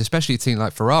drivers, especially a team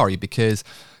like Ferrari, because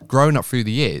growing up through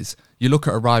the years, you look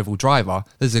at a rival driver,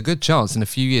 there's a good chance in a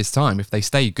few years' time, if they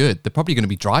stay good, they're probably going to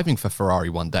be driving for Ferrari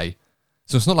one day.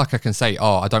 So it's not like I can say,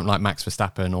 oh, I don't like Max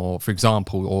Verstappen, or for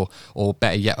example, or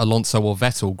better yet, Alonso or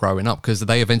Vettel growing up, because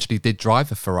they eventually did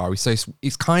drive a Ferrari. So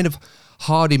it's kind of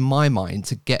hard in my mind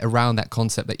to get around that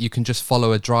concept that you can just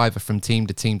follow a driver from team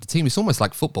to team to team. It's almost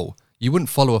like football. You wouldn't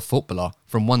follow a footballer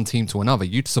from one team to another.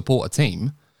 You'd support a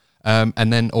team.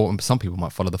 And then, or some people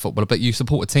might follow the footballer, but you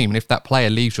support a team, and if that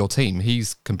player leaves your team,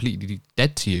 he's completely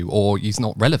dead to you, or he's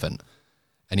not relevant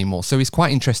anymore. So it's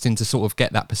quite interesting to sort of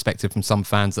get that perspective from some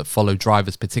fans that follow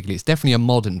drivers particularly. It's definitely a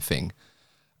modern thing.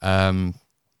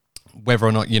 Whether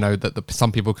or not, that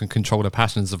some people can control their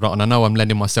passions or not, and I know I'm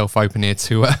lending myself open here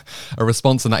to a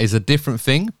response, and that is a different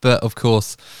thing. But of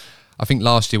course, I think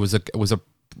last year was a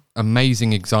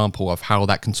amazing example of how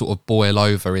that can sort of boil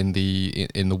over in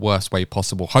the worst way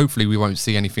possible. Hopefully we won't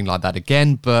see anything like that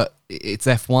again, but it's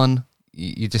F1.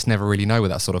 You just never really know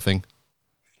with that sort of thing.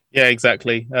 Yeah,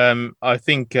 exactly. I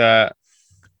think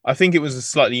it was a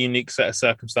slightly unique set of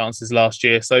circumstances last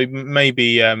year, so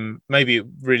maybe it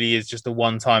really is just a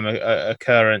one-time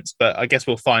occurrence. But I guess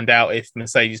we'll find out if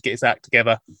Mercedes gets its act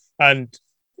together, and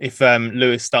if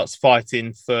Lewis starts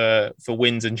fighting for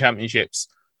wins and championships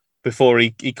before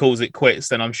he calls it quits.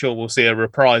 Then I'm sure we'll see a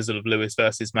reprisal of Lewis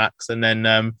versus Max, and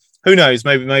then who knows?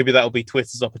 Maybe that'll be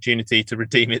Twitter's opportunity to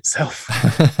redeem itself.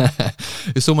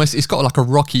 It's got like a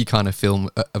Rocky kind of film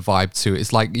a vibe to it.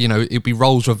 It's like, it'd be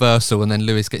roles reversal and then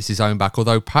Lewis gets his own back,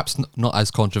 although perhaps not as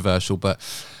controversial, but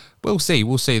we'll see.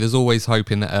 There's always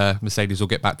hoping that Mercedes will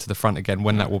get back to the front again.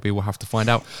 When that will be, we'll have to find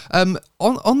out.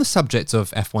 On the subject of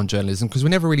F1 journalism, because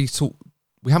we never really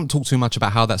we haven't talked too much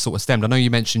about how that sort of stemmed. I know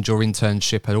you mentioned your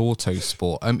internship at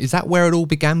Autosport. Is that where it all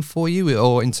began for you,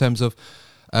 or in terms of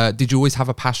did you always have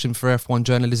a passion for F1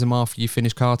 journalism after you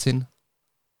finished karting?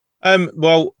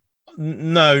 Well,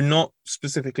 no, not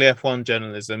specifically F1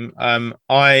 journalism.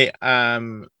 I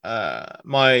am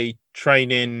my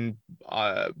training.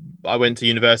 I went to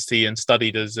university and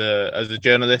studied as a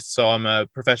journalist, so I'm a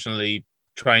professionally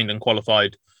trained and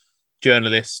qualified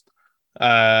journalist.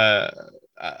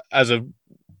 As a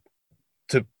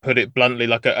To put it bluntly,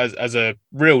 like as a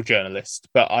real journalist,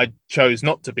 but I chose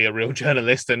not to be a real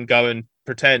journalist and go and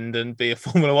pretend and be a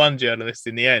Formula One journalist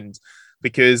in the end,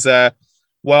 because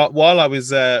while I was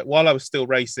still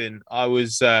racing, I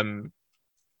was doing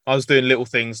little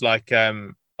things like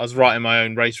I was writing my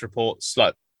own race reports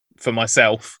like for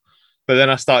myself, but then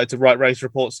I started to write race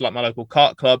reports like my local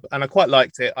kart club, and I quite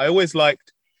liked it. I always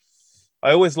liked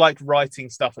writing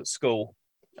stuff at school,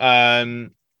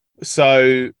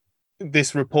 so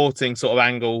this reporting sort of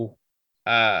angle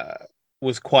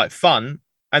was quite fun.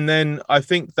 And then I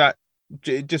think that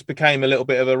it just became a little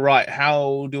bit of a right,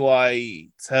 how do I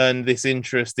turn this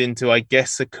interest into, I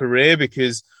guess, a career?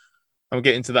 Because I'm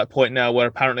getting to that point now where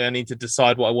apparently I need to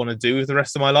decide what I want to do with the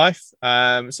rest of my life.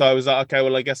 So I was like, okay,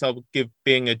 well, I guess I'll give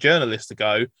being a journalist a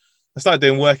go. I started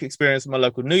doing work experience at my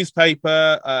local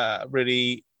newspaper,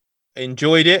 really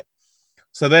enjoyed it.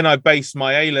 So then I based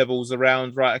my A-levels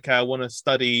around, right, okay, I want to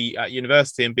study at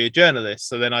university and be a journalist.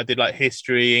 So then I did like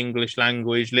history, English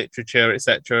language, literature,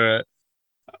 etc.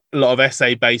 A lot of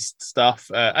essay-based stuff.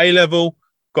 A-level,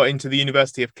 got into the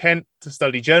University of Kent to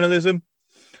study journalism.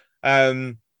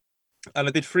 And I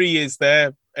did 3 years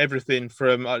there, everything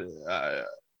from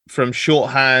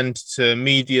shorthand to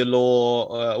media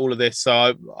law, all of this.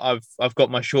 So I've got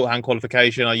my shorthand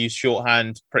qualification. I use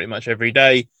shorthand pretty much every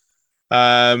day.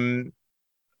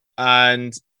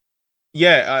 And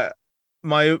yeah,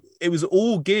 it was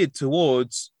all geared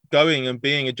towards going and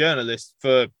being a journalist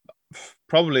for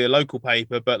probably a local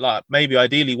paper, but like maybe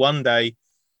ideally one day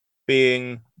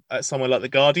being at somewhere like The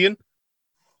Guardian.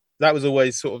 That was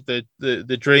always sort of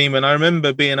the dream. And I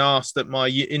remember being asked at my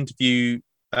interview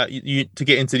to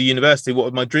get into the university, what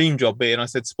would my dream job be? And I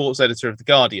said sports editor of The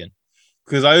Guardian,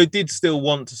 because I did still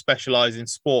want to specialize in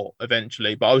sport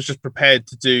eventually, but I was just prepared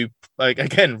to do, like,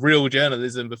 again, real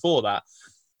journalism before that.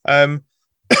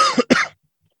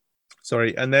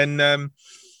 Sorry. And then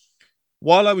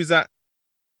while I was at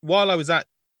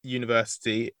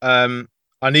university,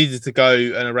 I needed to go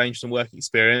and arrange some work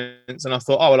experience, and I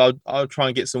thought, oh well, I'll try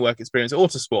and get some work experience at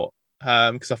Autosport,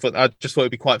 because I just thought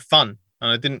it'd be quite fun.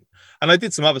 And I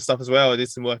did some other stuff as well. I did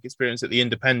some work experience at the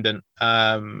Independent,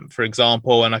 for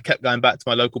example, and I kept going back to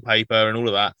my local paper and all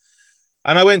of that.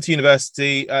 And I went to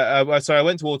university. I went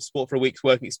to Autosport for a week's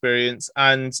work experience,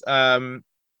 and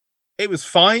it was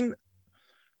fine.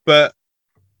 But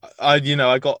I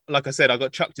got, like I said, I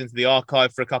got chucked into the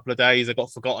archive for a couple of days. I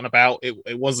got forgotten about.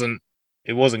 It wasn't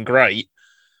great.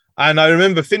 And I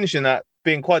remember finishing that,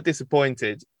 being quite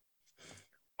disappointed.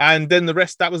 And then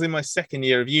that was in my second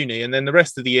year of uni. And then the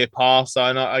rest of the year passed.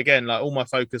 And again, like, all my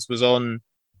focus was on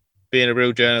being a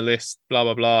real journalist, blah,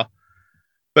 blah, blah.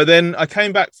 But then I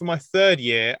came back for my third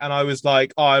year and I was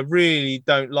like, oh, I really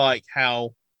don't like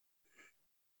how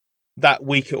that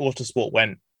week at Autosport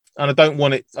went. And I don't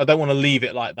want to leave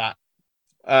it like that.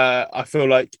 I feel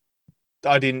like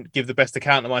I didn't give the best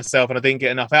account of myself and I didn't get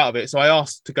enough out of it. So I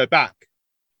asked to go back.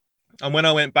 And when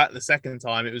I went back the second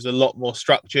time, it was a lot more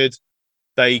structured.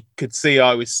 They could see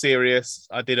I was serious.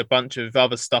 I did a bunch of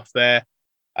other stuff there.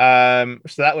 So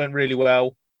that went really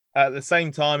well. At the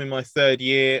same time, in my third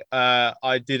year, I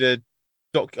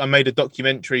made a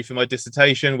documentary for my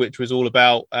dissertation, which was all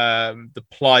about the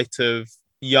plight of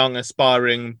young,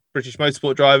 aspiring British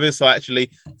motorsport drivers. So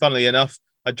actually, funnily enough,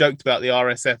 I joked about the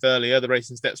RSF earlier, the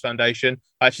Racing Steps Foundation.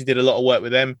 I actually did a lot of work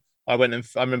with them. I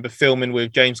remember filming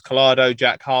with James Collado,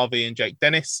 Jack Harvey, and Jake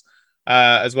Dennis,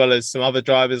 as well as some other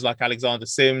drivers like Alexander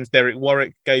Sims. Derek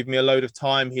Warwick gave me a load of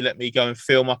time. He let me go and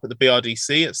film up at the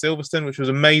BRDC at Silverstone, which was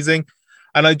amazing.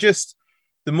 And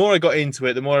the more I got into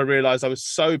it, the more I realized I was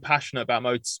so passionate about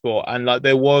motorsport. And like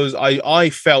I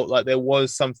felt like there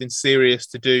was something serious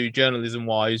to do journalism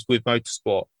wise with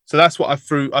motorsport. So that's what I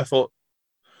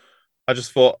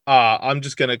just thought, I'm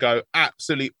just going to go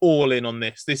absolutely all in on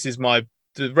this. This is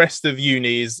the rest of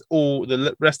uni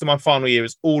the rest of my final year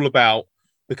is all about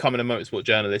becoming a motorsport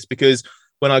journalist, because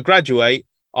when I graduate,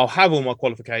 I'll have all my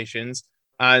qualifications.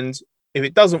 And if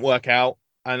it doesn't work out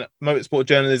and motorsport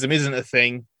journalism isn't a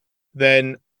thing,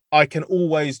 then I can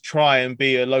always try and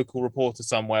be a local reporter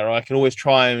somewhere, or I can always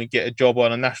try and get a job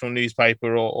on a national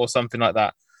newspaper or something like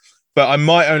that. But I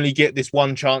might only get this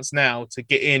one chance now to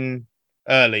get in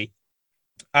early,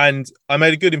 and I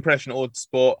made a good impression at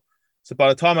Autosport. So by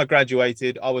the time I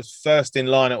graduated, I was first in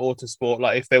line at Autosport.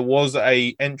 Like if there was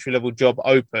a entry level job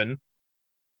open,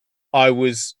 I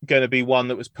was going to be one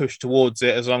that was pushed towards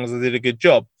it as long as I did a good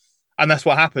job. And that's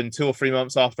what happened. 2 or 3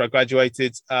 months after I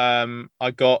graduated,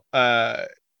 I got a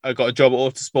job at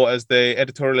Autosport as the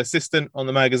editorial assistant on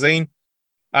the magazine.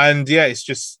 And yeah, it's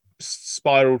just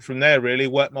spiraled from there, really.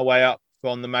 Worked my way up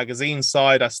on the magazine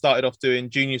side. I started off doing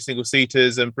junior single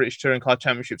seaters and British Touring Car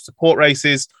Championship support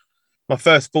races. My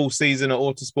first full season at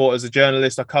Autosport as a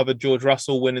journalist, I covered George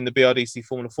Russell winning the BRDC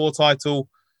Formula 4 title.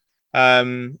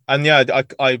 And yeah,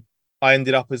 I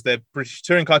ended up as their British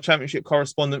Touring Car Championship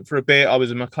correspondent for a bit. I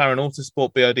was a McLaren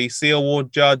Autosport BRDC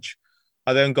award judge.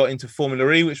 I then got into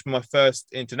Formula E, which was my first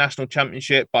international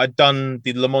championship. But I'd done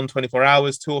the Le Mans 24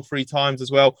 Hours 2 or 3 times as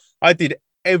well. I did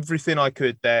everything I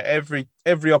could there.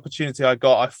 Every opportunity I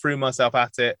got, I threw myself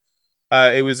at it.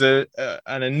 It was an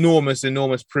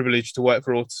enormous privilege to work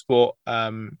for Autosport.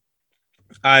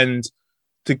 And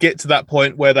to get to that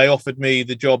point where they offered me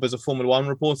the job as a Formula One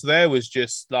reporter there was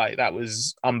just like, that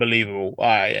was unbelievable.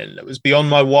 It was beyond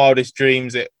my wildest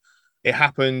dreams. It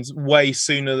happened way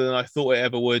sooner than I thought it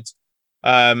ever would.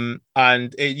 And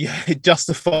it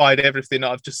justified everything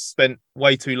that I've just spent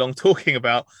way too long talking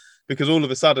about, because all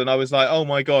of a sudden I was like, oh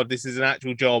my God, this is an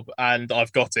actual job and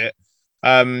I've got it.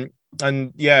 And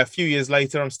yeah, a few years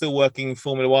later, I'm still working in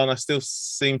Formula One. I still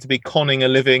seem to be conning a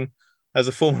living as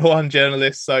a Formula One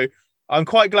journalist. So I'm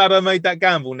quite glad I made that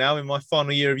gamble now in my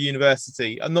final year of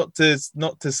university. And not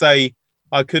to say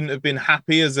I couldn't have been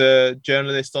happy as a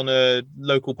journalist on a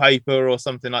local paper or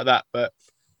something like that, but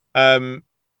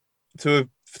to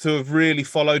have really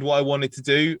followed what I wanted to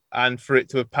do and for it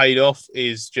to have paid off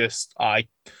is just, I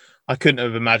couldn't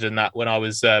have imagined that when I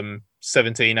was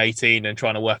 17, 18 and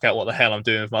trying to work out what the hell I'm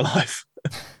doing with my life.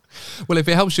 Well, if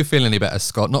it helps you feel any better,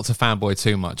 Scott, not to fanboy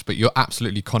too much, but you're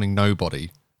absolutely conning nobody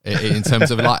in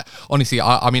terms of, like, honestly,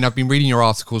 I mean, I've been reading your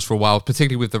articles for a while,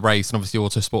 particularly with the race and obviously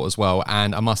Autosport as well.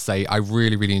 And I must say, I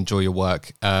really, really enjoy your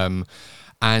work.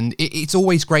 And it's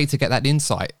always great to get that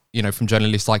insight, you know, from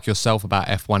journalists like yourself about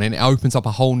F1. And it opens up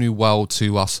a whole new world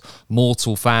to us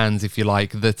mortal fans, if you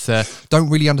like, that don't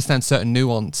really understand certain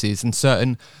nuances and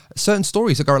certain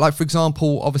stories that go, like, for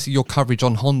example, obviously your coverage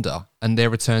on Honda and their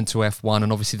return to F1,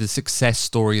 and obviously the success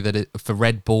story that for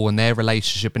Red Bull and their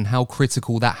relationship and how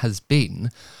critical that has been.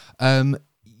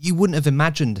 You wouldn't have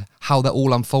imagined how that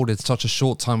all unfolded in such a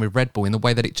short time with Red Bull, in the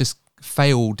way that it just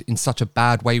failed in such a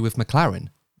bad way with McLaren,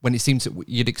 when it seems that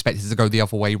you'd expect it to go the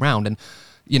other way around. And,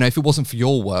 you know, if it wasn't for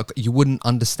your work, you wouldn't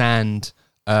understand,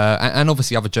 and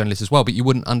obviously other journalists as well, but you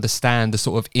wouldn't understand the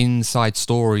sort of inside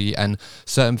story and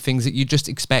certain things that you just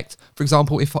expect. For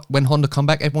example, when Honda come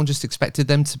back, everyone just expected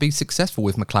them to be successful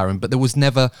with McLaren, but there was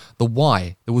never the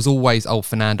why. There was always,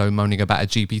 Fernando moaning about a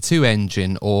GP2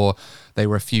 engine, or they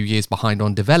were a few years behind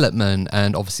on development,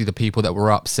 and obviously the people that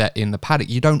were upset in the paddock.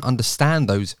 You don't understand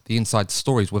the inside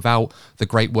stories without the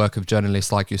great work of journalists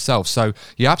like yourself. So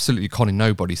you're absolutely conning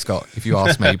nobody, Scott, if you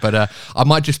ask me. But I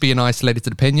might just be an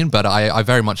isolated opinion, but I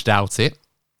very much doubt it.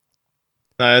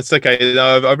 No, it's okay.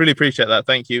 No, I really appreciate that.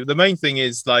 Thank you. The main thing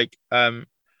is, like,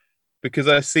 because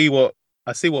I see what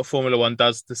Formula One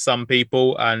does to some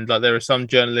people, and like there are some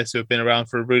journalists who have been around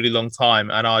for a really long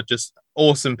time and are just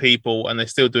awesome people, and they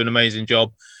still do an amazing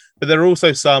job. But there are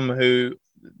also some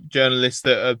journalists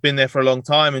that have been there for a long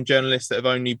time, and journalists that have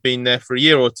only been there for a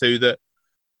year or two, that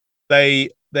they're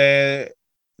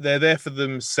there for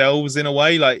themselves in a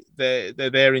way. Like they're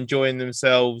there enjoying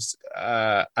themselves,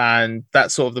 and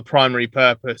that's sort of the primary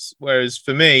purpose. Whereas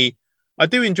for me, I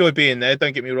do enjoy being there.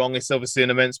 Don't get me wrong; it's obviously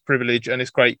an immense privilege and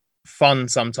it's great fun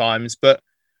sometimes, but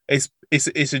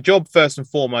it's a job first and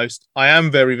foremost. I am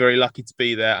very, very lucky to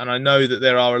be there, and I know that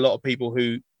there are a lot of people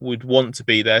who would want to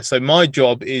be there. So my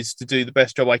job is to do the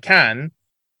best job I can,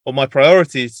 or my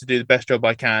priority is to do the best job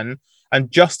I can, and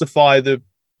justify the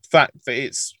fact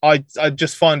that I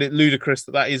just find it ludicrous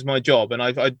that is my job, and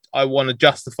I want to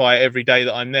justify it every day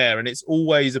that I'm there. And it's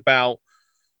always about,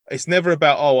 it's never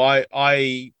about,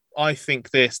 I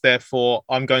think this, therefore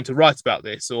I'm going to write about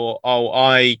this, or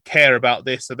I care about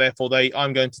this, so therefore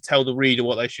I'm going to tell the reader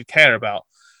what they should care about.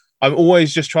 I'm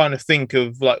always just trying to think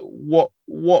of, like, what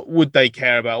would they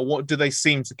care about? What do they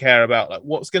seem to care about? Like,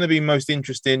 what's going to be most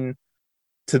interesting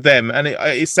to them? And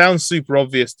it sounds super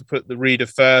obvious to put the reader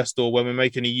first, or when we're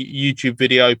making a YouTube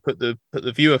video, put the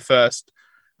viewer first.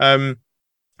 But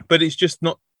it's just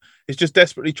not. It's just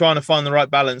desperately trying to find the right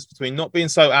balance between not being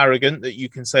so arrogant that you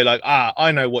can say, like,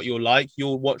 I know what you're like,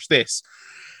 you'll watch this.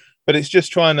 But it's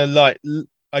just trying to, like,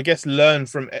 I guess, learn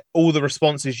from all the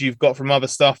responses you've got from other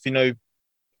stuff. You know,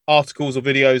 articles or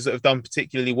videos that have done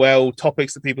particularly well,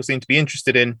 topics that people seem to be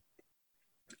interested in,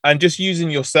 and just using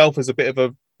yourself as a bit of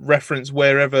a reference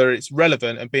wherever it's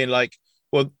relevant and being like,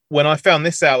 well, when I found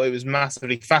this out, it was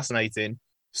massively fascinating.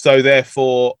 So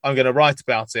therefore, I'm going to write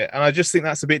about it. And I just think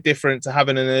that's a bit different to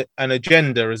having an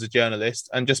agenda as a journalist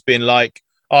and just being like,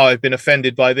 oh, I've been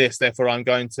offended by this, therefore I'm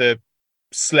going to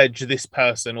sledge this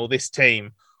person or this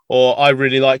team. Or I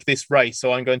really like this race,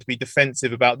 so I'm going to be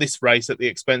defensive about this race at the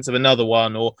expense of another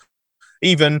one. Or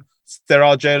even there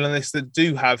are journalists that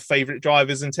do have favourite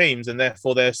drivers and teams, and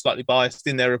therefore they're slightly biased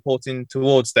in their reporting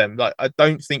towards them. Like, I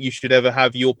don't think you should ever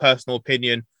have your personal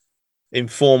opinion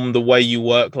inform the way you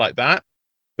work like that.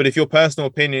 But if your personal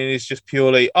opinion is just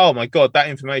purely, oh my God, that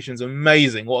information's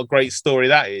amazing, what a great story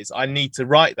that is, I need to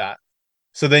write that.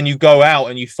 So then you go out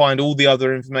and you find all the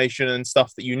other information and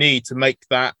stuff that you need to make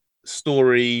that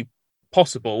story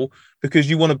possible, because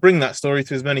you want to bring that story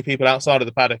to as many people outside of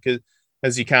the paddock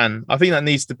as you can. I think that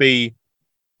needs to be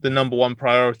the number one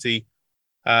priority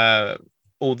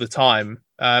all the time.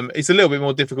 It's a little bit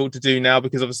more difficult to do now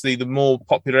because obviously the more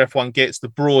popular F1 gets, the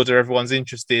broader everyone's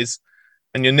interest is.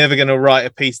 And you're never going to write a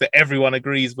piece that everyone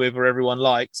agrees with or everyone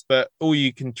likes. But all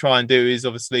you can try and do is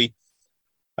obviously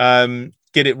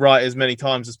get it right as many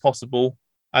times as possible.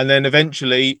 And then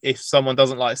eventually, if someone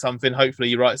doesn't like something, hopefully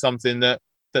you write something that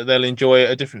they'll enjoy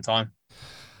at a different time.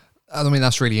 I mean,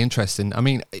 that's really interesting. I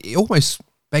mean, it almost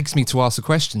begs me to ask a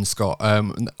question, Scott,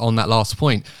 on that last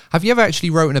point. Have you ever actually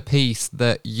written a piece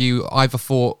that you either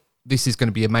thought, this is going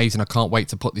to be amazing, I can't wait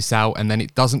to put this out, and then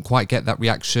it doesn't quite get that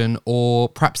reaction, or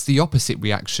perhaps the opposite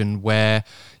reaction where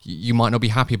you might not be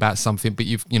happy about something, but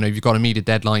you've got a media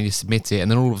deadline, you submit it, and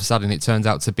then all of a sudden it turns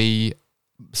out to be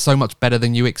so much better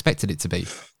than you expected it to be?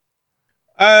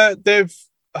 I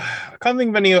can't think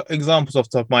of any examples off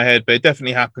the top of my head, but it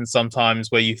definitely happens sometimes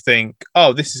where you think,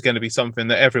 oh, this is going to be something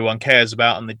that everyone cares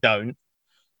about, and they don't.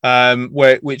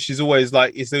 Which is always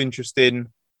like, it's an interesting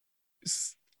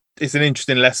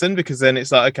lesson, because then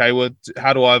it's like, okay, well,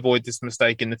 how do I avoid this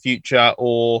mistake in the future?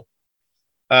 Or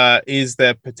is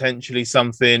there potentially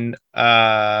something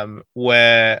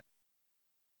where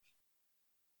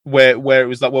it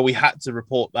was like, well, we had to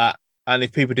report that, and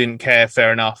if people didn't care,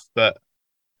 fair enough. But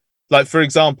like, for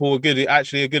example, a good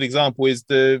example is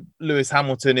the Lewis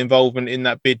Hamilton involvement in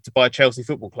that bid to buy Chelsea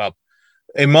Football Club.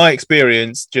 In my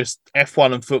experience, just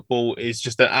F1 and football is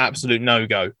just an absolute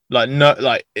no-go.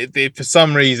 For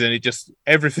some reason, it just,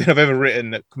 everything I've ever written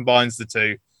that combines the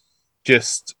two,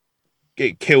 just,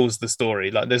 it kills the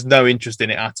story. Like, there's no interest in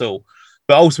it at all.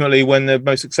 But ultimately, when the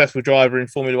most successful driver in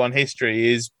Formula One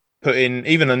history is putting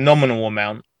even a nominal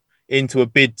amount into a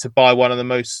bid to buy one of the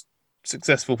most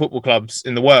successful football clubs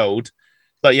in the world,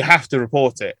 like, you have to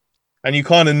report it. And you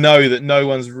kind of know that no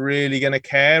one's really going to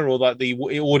care, or that the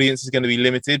audience is going to be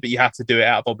limited, but you have to do it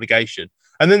out of obligation.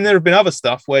 And then there have been other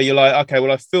stuff where you're like, okay,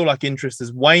 well, I feel like interest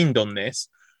has waned on this,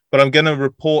 but I'm going to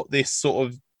report this sort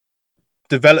of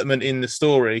development in the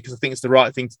story because I think it's the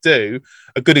right thing to do.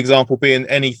 A good example being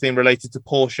anything related to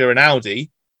Porsche and Audi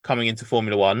coming into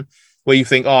Formula One, where you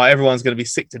think, oh, everyone's going to be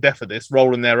sick to death of this,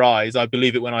 rolling their eyes, I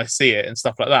believe it when I see it, and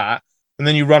stuff like that. And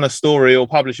then you run a story or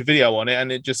publish a video on it,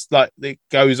 and it just, like, it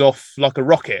goes off like a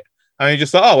rocket. And you're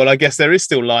just like, oh, well, I guess there is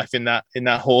still life in that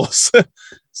horse.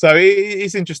 So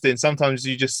it's interesting. Sometimes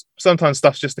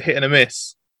stuff's just a hit and a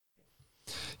miss.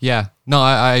 Yeah, no,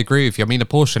 I agree with you. I mean, the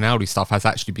Porsche and Audi stuff has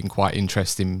actually been quite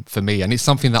interesting for me, and it's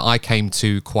something that I came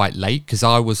to quite late, because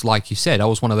I was, like you said, I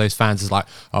was one of those fans who's like,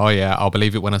 oh yeah, I'll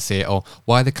believe it when I see it, or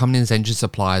why are they coming in as engine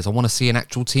suppliers? I want to see an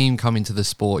actual team come into the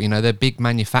sport. You know, they're big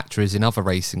manufacturers in other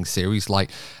racing series,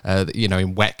 like, in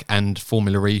WEC and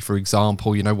Formula E, for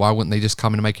example. You know, why wouldn't they just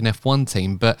come in and make an F1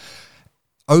 team? But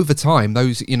over time,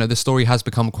 the story has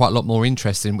become quite a lot more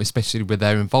interesting, especially with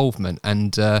their involvement.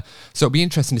 And so it'll be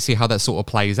interesting to see how that sort of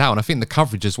plays out. And I think the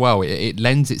coverage as well, it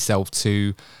lends itself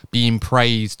to being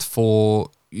praised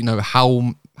for,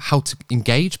 how to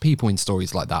engage people in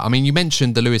stories like that. I mean, you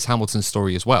mentioned the Lewis Hamilton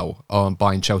story as well, on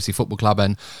buying Chelsea Football Club,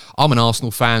 and I'm an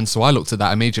Arsenal fan, so I looked at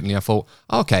that immediately. I thought,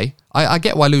 oh, okay, I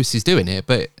get why Lewis is doing it,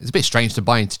 but it's a bit strange to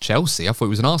buy into Chelsea. I thought he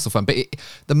was an Arsenal fan, but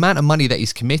the amount of money that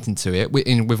he's committing to it,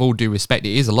 with all due respect,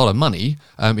 it is a lot of money.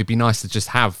 It'd be nice to just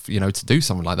have, to do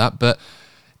something like that, but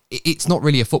it's not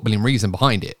really a footballing reason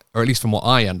behind it, or at least from what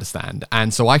I understand.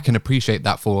 And so I can appreciate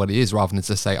that for what it is, rather than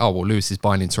to say, oh, well, Lewis is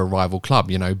buying into a rival club,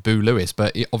 boo Lewis,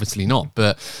 but obviously not.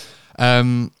 But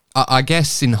I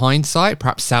guess in hindsight,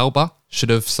 perhaps Sauber should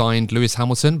have signed Lewis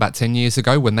Hamilton about 10 years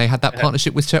ago when they had that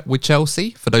partnership with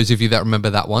Chelsea, for those of you that remember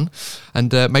that one.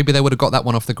 And maybe they would have got that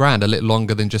one off the ground a little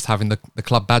longer than just having the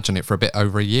club badge on it for a bit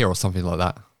over a year or something like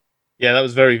that. Yeah, that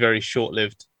was very, very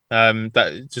short-lived.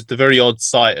 That just the very odd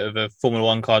sight of a Formula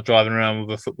One car driving around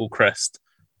with a football crest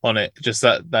on it. Just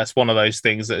that's one of those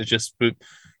things that are just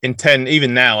in 10,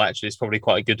 even now actually it's probably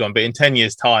quite a good one, but in 10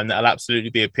 years time that'll absolutely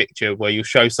be a picture where you'll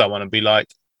show someone and be like,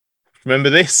 remember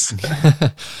this?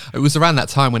 It was around that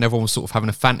time when everyone was sort of having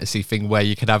a fantasy thing where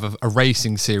you could have a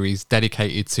racing series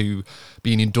dedicated to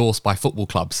being endorsed by football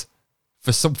clubs.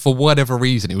 For whatever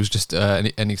reason, it was just and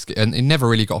it never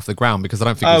really got off the ground because I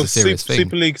don't think it was a serious thing.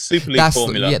 Super League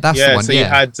formula. That's the one. So you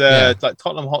had like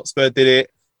Tottenham Hotspur did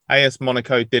it, AS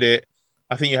Monaco did it.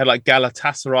 I think you had like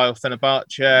Galatasaray or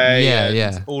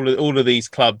Fenerbahce. All of these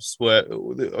clubs were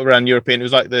around European. It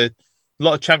was like a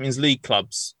lot of Champions League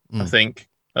clubs. I think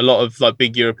a lot of like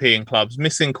big European clubs,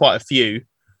 missing quite a few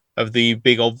of the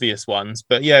big obvious ones.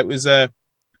 But yeah, it was that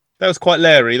was quite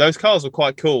leery. Those cars were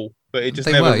quite cool. But it just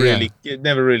it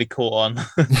never really caught on.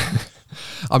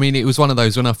 I mean, it was one of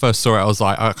those, when I first saw it, I was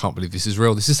like, I can't believe this is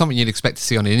real. This is something you'd expect to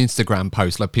see on an Instagram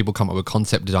post, like people come up with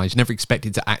concept designs. You never expect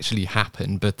it to actually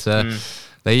happen, but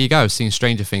there you go, seeing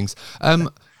stranger things.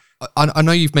 I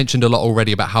know you've mentioned a lot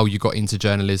already about how you got into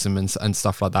journalism and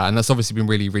stuff like that, and that's obviously been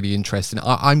really, really interesting.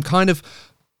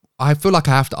 I feel like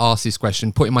I have to ask this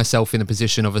question, putting myself in the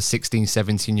position of a 16,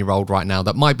 17-year-old right now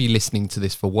that might be listening to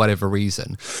this for whatever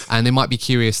reason, and they might be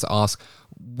curious to ask,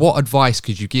 what advice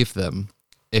could you give them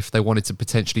if they wanted to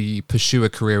potentially pursue a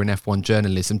career in F1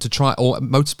 journalism, to try, or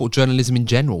motorsport journalism in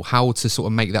general, how to sort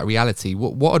of make that reality?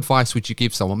 What advice would you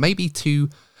give someone, maybe to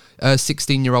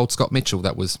 16-year-old Scott Mitchell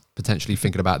that was potentially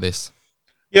thinking about this?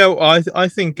 Yeah, well, I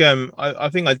think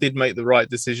I did make the right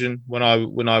decision when I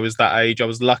was that age. I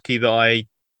was lucky that I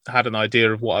had an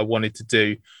idea of what I wanted to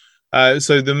do.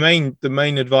 So the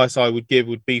main advice I would give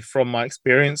would be from my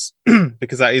experience,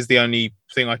 because that is the only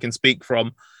thing I can speak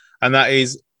from, and that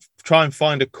is try and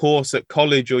find a course at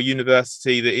college or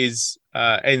university that is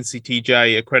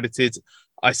NCTJ accredited.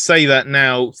 I say that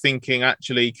now thinking,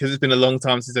 actually, because it's been a long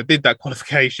time since I did that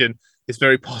qualification, it's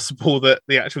very possible that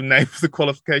the actual name of the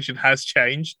qualification has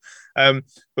changed. But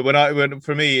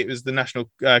for me, it was the National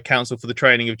Council for the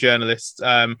Training of Journalists.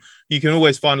 You can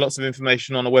always find lots of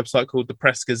information on a website called the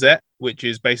Press Gazette, which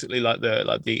is basically like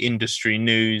the industry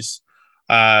news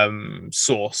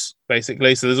source,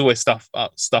 basically. So there's always stuff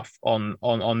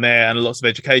on there, and lots of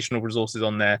educational resources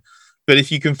on there. But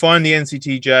if you can find the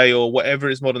NCTJ or whatever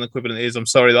its modern equivalent is, I'm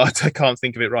sorry that I can't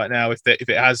think of it right now. If it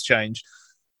has changed,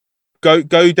 go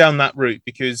down that route,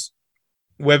 because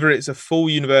whether it's a full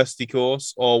university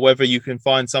course or whether you can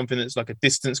find something that's like a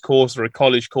distance course or a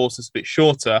college course that's a bit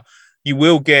shorter, you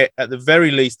will get, at the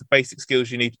very least, the basic skills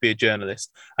you need to be a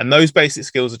journalist. And those basic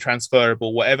skills are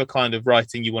transferable, whatever kind of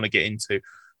writing you want to get into.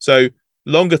 So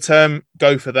longer term,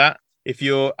 go for that. If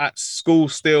you're at school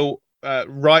still,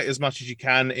 write as much as you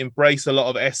can, embrace a lot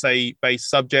of essay-based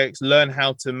subjects, learn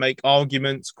how to make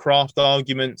arguments, craft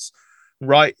arguments,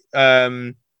 write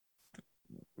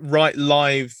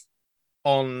live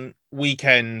on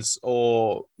weekends,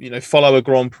 or follow a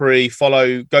Grand Prix,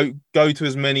 go to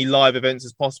as many live events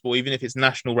as possible, even if it's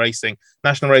national racing.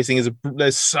 National racing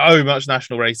there's so much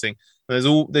national racing.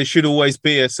 There should always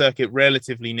be a circuit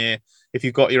relatively near. If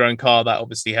you've got your own car, that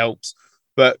obviously helps.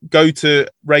 But go to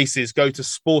races, go to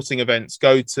sporting events,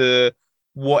 go to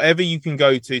whatever you can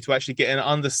go to actually get an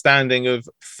understanding of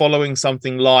following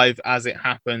something live as it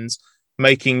happens,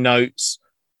 making notes,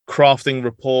 crafting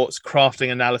reports, crafting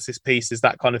analysis pieces,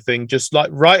 that kind of thing. Just like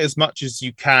write as much as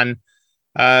you can,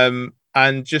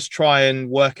 and just try and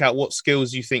work out what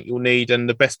skills you think you'll need and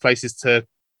the best places to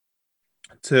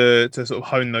sort of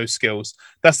hone those skills.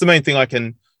 That's the main thing I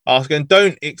can ask. And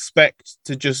don't expect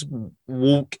to just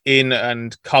walk in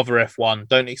and cover F1.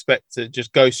 Don't expect to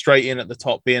just go straight in at the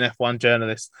top, be an F1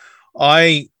 journalist.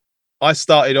 I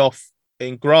started off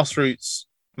in grassroots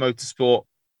motorsport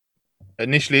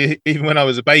initially, even when I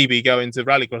was a baby, going to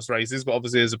rallycross races, but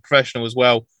obviously as a professional as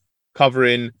well,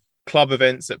 covering club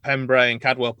events at Pembrey and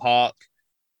Cadwell Park,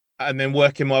 and then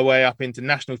working my way up into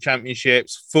national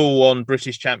championships, full-on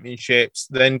British championships,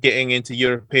 then getting into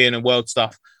European and world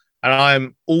stuff. And I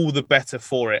am all the better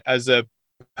for it as a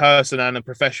person and a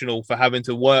professional, for having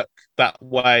to work that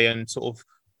way and sort of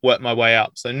work my way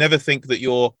up. So never think that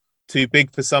you're too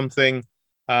big for something.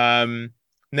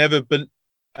 Never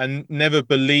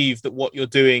believe that what you're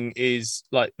doing is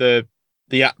like the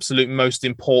absolute most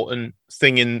important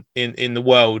thing in the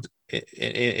world.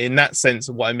 In that sense,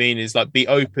 of what I mean is, like, be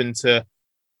open to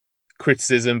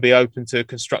criticism, be open to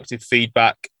constructive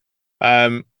feedback.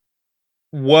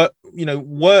 Work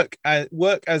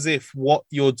as if what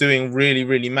you're doing really,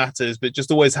 really matters, but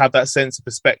just always have that sense of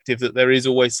perspective that there is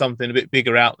always something a bit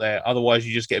bigger out there. Otherwise,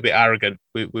 you just get a bit arrogant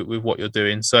with what you're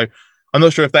doing. So I'm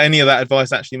not sure if any of that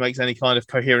advice actually makes any kind of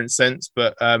coherent sense,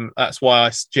 but that's why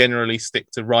I generally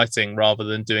stick to writing rather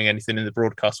than doing anything in the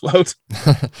broadcast world.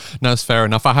 No, it's fair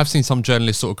enough. I have seen some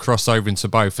journalists sort of cross over into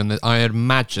both, and I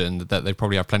imagine that they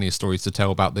probably have plenty of stories to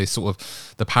tell about this sort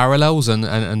of the parallels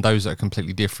and those that are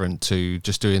completely different to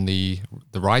just doing the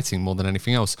writing more than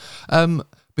anything else.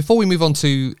 Before we move on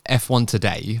to F1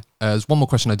 today, there's one more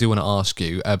question I do want to ask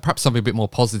you, perhaps something a bit more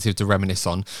positive to reminisce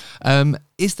on.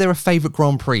 Is there a favourite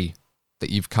Grand Prix that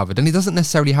you've covered? And it doesn't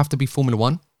necessarily have to be Formula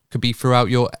One. It could be throughout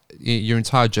your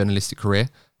entire journalistic career.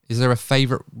 Is there a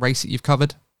favourite race that you've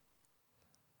covered?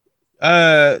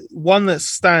 One that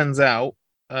stands out,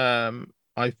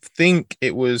 I think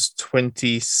it was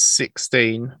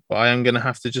 2016, but I am going to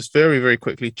have to just very, very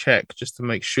quickly check just to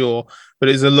make sure. But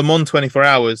it was a Le Mans 24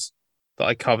 Hours that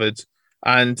I covered,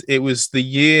 and it was the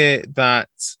year that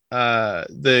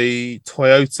the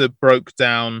Toyota broke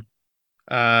down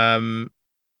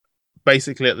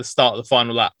basically at the start of the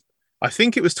final lap. I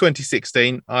think it was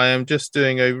 2016. I am just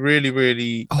doing a really,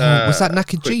 really was that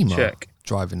Nakajima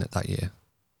driving it that year?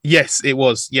 Yes, it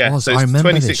was. Yeah, so it's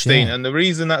 2016, this, yeah. And the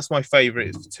reason that's my favourite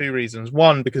is for two reasons.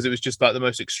 One, because it was just like the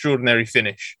most extraordinary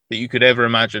finish that you could ever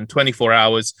imagine. 24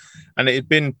 hours, and it had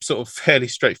been sort of fairly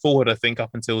straightforward, I think,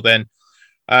 up until then.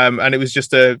 And it was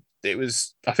just I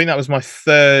think that was my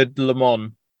third Le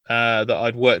Mans that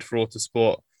I'd worked for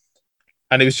Autosport,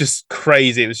 and it was just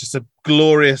crazy. It was just a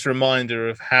glorious reminder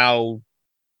of how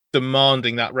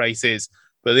demanding that race is.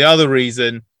 But the other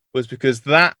reason was because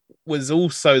that was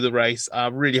also the race. I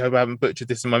really hope I haven't butchered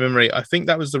this in my memory. I think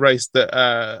that was the race that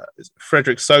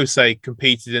Frédéric Sauce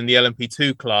competed in the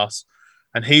LMP2 class,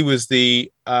 and he was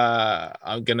the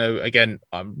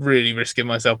I'm really risking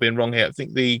myself being wrong here. I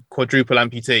think the quadruple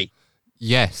amputee.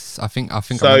 Yes, I think so. I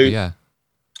remember, yeah.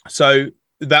 So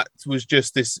that was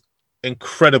just this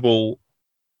incredible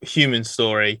human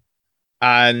story,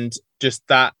 and just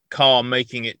that car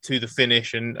making it to the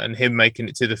finish and him making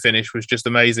it to the finish was just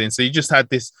amazing. So you just had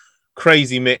this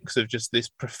crazy mix of just this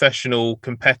professional,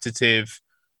 competitive,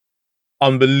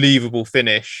 unbelievable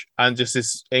finish and just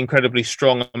this incredibly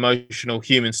strong, emotional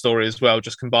human story as well,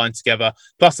 just combined together.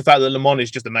 Plus the fact that Le Mans is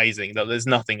just amazing, that there's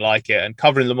nothing like it. And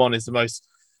covering Le Mans is the most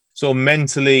sort of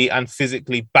mentally and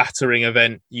physically battering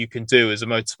event you can do as a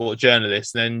motorsport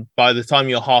journalist. And then by the time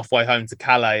you're halfway home to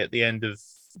Calais at the end of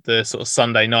the sort of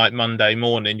Sunday night, Monday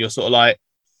morning, you're sort of like,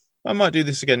 I might do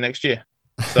this again next year.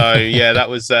 So yeah, that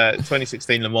was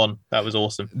 2016 Le Mans. That was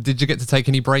awesome. Did you get to take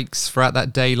any breaks throughout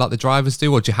that day like the drivers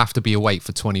do, or do you have to be awake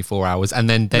for 24 hours and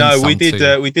then no, we did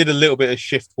a little bit of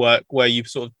shift work where you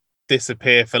sort of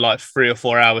disappear for like 3 or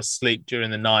 4 hours sleep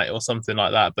during the night or something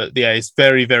like that. But yeah, it's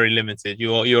very, very limited.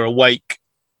 You're awake.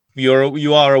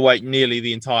 You are awake nearly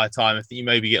the entire time. I think you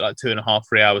maybe get like 2.5,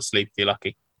 3 hours sleep if you're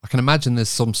lucky. I can imagine there's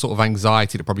some sort of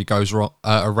anxiety that probably goes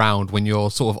around when you're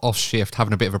sort of off shift,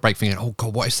 having a bit of a break, thinking, oh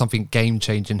God, what if something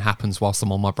game-changing happens whilst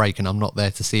I'm on my break and I'm not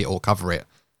there to see it or cover it?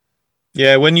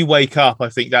 Yeah, when you wake up, I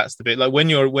think that's the bit. Like when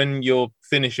you're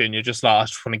finishing, you're just like, I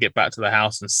just want to get back to the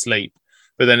house and sleep.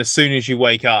 But then as soon as you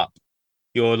wake up,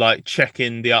 you're like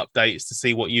checking the updates to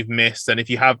see what you've missed. And if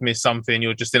you have missed something,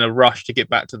 you're just in a rush to get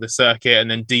back to the circuit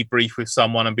and then debrief with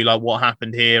someone and be like, what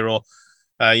happened here? Or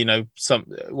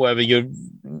whatever.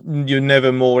 You're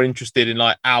never more interested in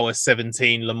like hour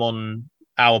 17 Le Mans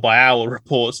hour by hour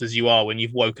reports as you are when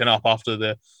you've woken up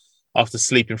after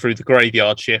sleeping through the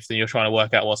graveyard shift and you're trying to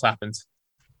work out what's happened.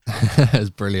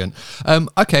 That's brilliant.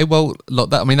 Okay, well,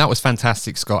 look, that was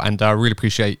fantastic, Scott, and I really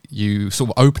appreciate you sort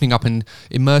of opening up and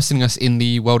immersing us in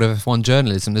the world of F1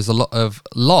 journalism. There's a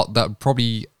lot that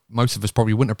probably most of us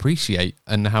probably wouldn't appreciate,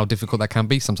 and how difficult that can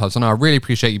be sometimes. So no, I really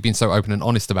appreciate you being so open and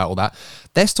honest about all that.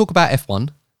 Let's talk about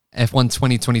F1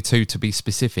 2022 to be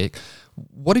specific.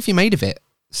 What have you made of it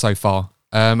so far?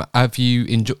 Have you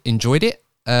enjoyed it?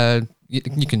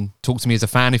 You can talk to me as a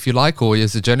fan if you like, or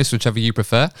as a journalist, whichever you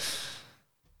prefer.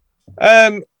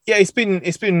 Yeah, it's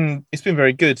been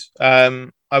very good.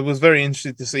 I was very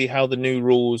interested to see how the new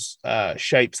rules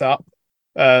shapes up.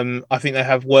 I think they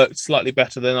have worked slightly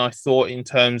better than I thought in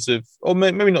terms of, or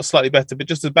maybe not slightly better, but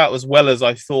just about as well as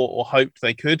I thought or hoped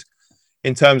they could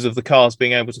in terms of the cars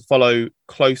being able to follow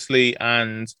closely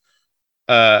and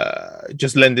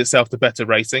just lend itself to better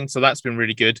racing. So that's been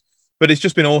really good. But it's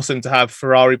just been awesome to have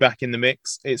Ferrari back in the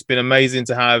mix. It's been amazing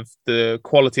to have the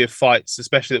quality of fights,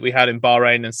 especially that we had in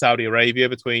Bahrain and Saudi Arabia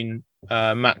between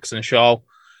Max and Charles,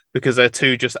 because they're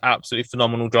two just absolutely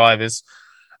phenomenal drivers.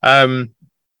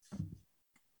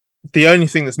 The only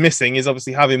thing that's missing is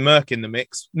obviously having Merck in the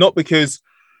mix, not because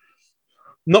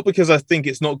I think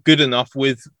it's not good enough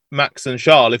with Max and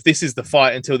Charles. If this is the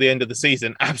fight until the end of the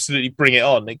season, absolutely bring it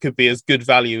on. It could be as good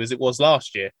value as it was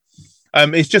last year.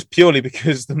 It's just purely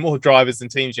because the more drivers and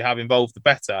teams you have involved, the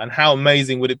better. And how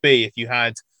amazing would it be if you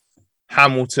had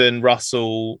Hamilton,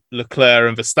 Russell, Leclerc,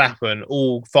 and Verstappen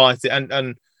all fighting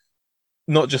and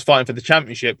not just fighting for the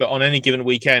championship, but on any given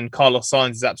weekend, Carlos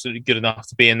Sainz is absolutely good enough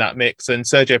to be in that mix. And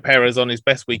Sergio Perez on his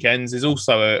best weekends is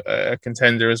also a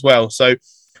contender as well. So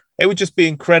it would just be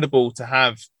incredible to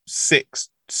have six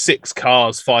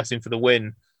cars fighting for the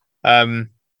win,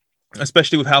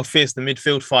 especially with how fierce the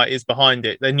midfield fight is behind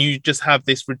it. Then you just have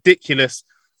this ridiculous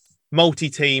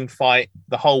multi-team fight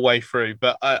the whole way through.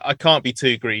 But I can't be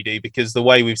too greedy, because the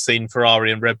way we've seen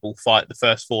Ferrari and Red Bull fight the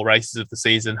first 4 races of the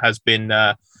season has been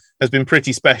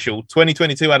pretty special.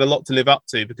 2022 had a lot to live up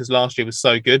to because last year was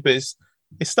so good, but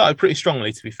it started pretty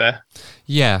strongly, to be fair.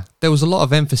 Yeah, there was a lot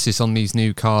of emphasis on these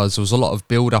new cars. There was a lot of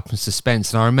build-up and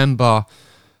suspense. And I remember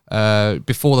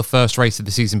before the first race of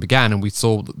the season began and we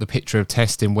saw the picture of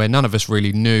testing where none of us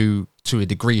really knew to a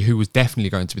degree who was definitely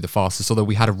going to be the fastest, although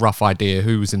we had a rough idea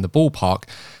who was in the ballpark.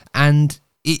 And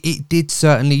it did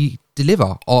certainly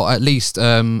deliver, or at least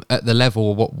at the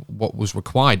level of what was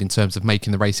required in terms of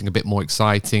making the racing a bit more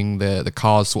exciting, the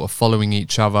cars sort of following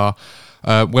each other.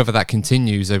 Whether that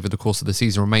continues over the course of the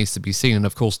season remains to be seen. And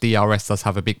of course, DRS does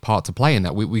have a big part to play in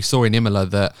that. We saw in Imola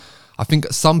that I think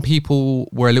some people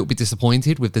were a little bit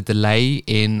disappointed with the delay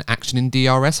in action in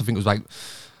DRS. I think it was like,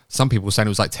 some people were saying it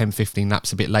was like 10, 15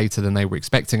 laps a bit later than they were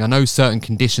expecting. I know certain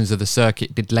conditions of the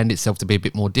circuit did lend itself to be a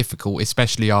bit more difficult,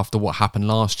 especially after what happened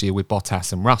last year with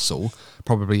Bottas and Russell,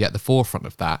 probably at the forefront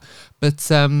of that. But,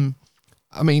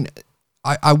 I mean,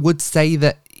 I would say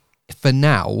that for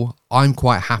now, I'm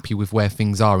quite happy with where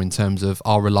things are in terms of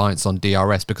our reliance on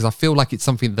DRS, because I feel like it's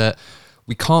something that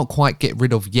we can't quite get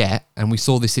rid of yet. And we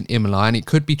saw this in Imola, and it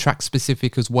could be track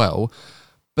specific as well.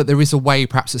 But there is a way,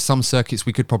 perhaps at some circuits,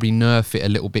 we could probably nerf it a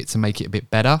little bit to make it a bit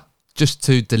better, just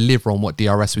to deliver on what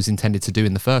DRS was intended to do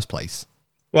in the first place.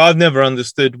 Well, I've never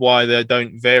understood why they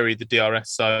don't vary the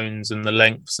DRS zones and the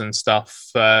lengths and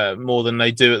stuff more than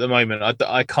they do at the moment.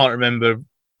 I can't remember,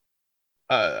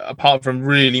 apart from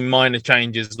really minor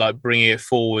changes like bringing it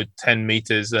forward 10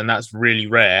 meters, and that's really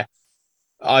rare.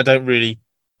 I don't really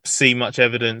see much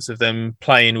evidence of them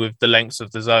playing with the lengths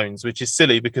of the zones, which is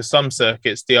silly because some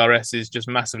circuits DRS is just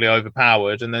massively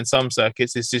overpowered, and then some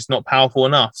circuits it's just not powerful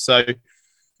enough. So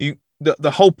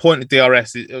the whole point of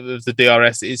the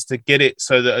DRS is to get it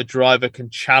so that a driver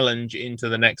can challenge into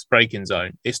the next braking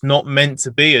zone. It's not meant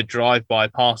to be a drive-by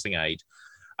passing aid.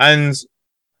 And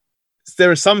there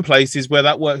are some places where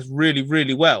that works really,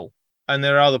 really well. And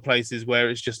there are other places where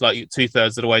it's just like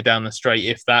 2/3 of the way down the straight,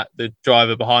 if that, the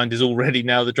driver behind is already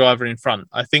now the driver in front.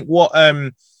 I think what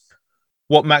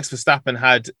Max Verstappen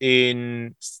had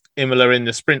in Imola in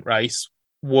the sprint race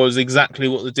was exactly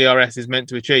what the DRS is meant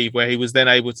to achieve, where he was then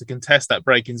able to contest that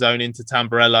braking zone into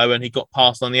Tamburello and he got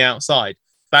past on the outside.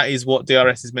 That is what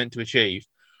DRS is meant to achieve.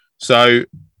 So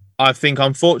I think,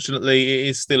 unfortunately, it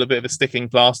is still a bit of a sticking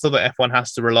plaster that F1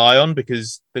 has to rely on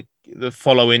because the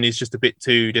following is just a bit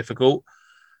too difficult.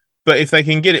 But if they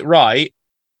can get it right,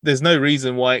 there's no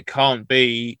reason why it can't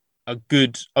be a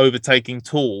good overtaking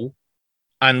tool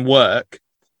and work.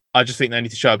 I just think they need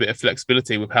to show a bit of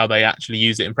flexibility with how they actually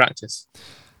use it in practice.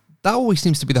 That always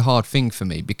seems to be the hard thing for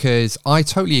me, because I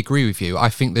totally agree with you. I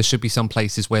think there should be some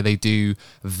places where they do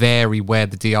vary where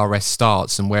the DRS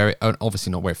starts and where it,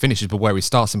 obviously not where it finishes, but where it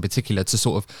starts in particular, to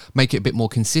sort of make it a bit more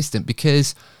consistent.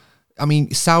 Because, I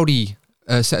mean, Saudi,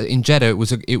 in Jeddah,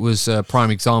 it was a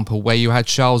prime example where you had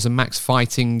Charles and Max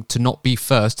fighting to not be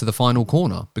first to the final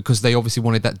corner because they obviously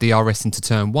wanted that DRS into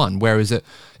turn one. Whereas at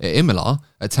Imola,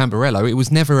 at Tamburello, it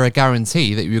was never a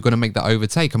guarantee that you were going to make that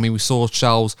overtake. I mean, we saw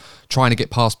Charles trying to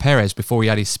get past Perez before he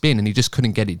had his spin, and he just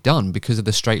couldn't get it done because of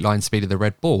the straight line speed of the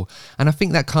Red Bull. And I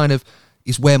think that kind of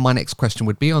is where my next question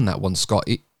would be on that one, Scott.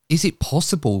 Is it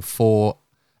possible for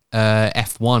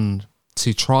F1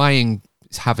 to try and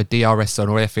have a DRS zone,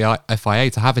 or FIA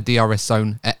to have a DRS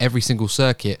zone at every single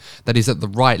circuit that is at the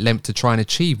right length to try and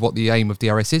achieve what the aim of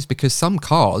DRS is? Because some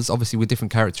cars, obviously with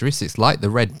different characteristics, like the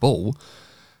Red Bull,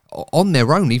 on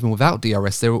their own, even without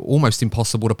DRS, they're almost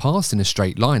impossible to pass in a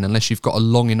straight line unless you've got a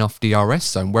long enough DRS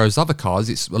zone, whereas other cars,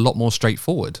 it's a lot more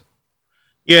straightforward.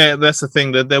 Yeah, that's the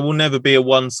thing, that there will never be a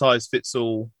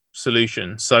one-size-fits-all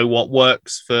solution. So what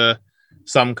works for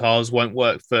some cars won't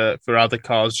work for other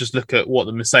cars. Just look at what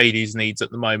the Mercedes needs at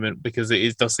the moment, because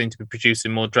it does seem to be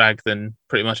producing more drag than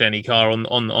pretty much any car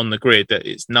on the grid. That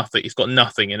it's got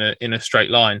nothing in a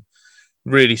straight line.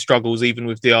 Really struggles even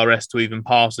with DRS to even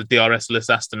pass a DRS-less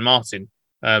Aston Martin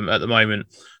at the moment.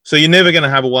 So you're never going to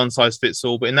have a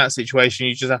one-size-fits-all, but in that situation,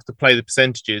 you just have to play the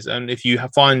percentages. And if you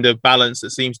find a balance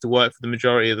that seems to work for the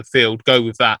majority of the field, go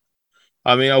with that.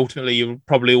 I mean, ultimately, you're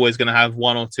probably always going to have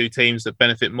one or two teams that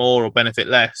benefit more or benefit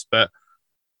less, but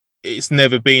it's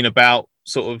never been about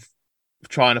sort of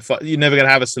trying to you're never going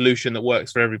to have a solution that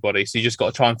works for everybody. So you just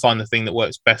got to try and find the thing that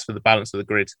works best for the balance of the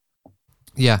grid.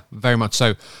 Yeah, very much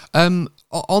so. On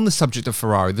the subject of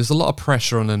Ferrari, there's a lot of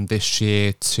pressure on them this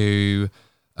year to,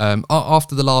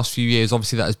 after the last few years,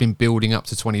 obviously that has been building up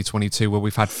to 2022, where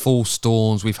we've had false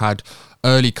storms, we've had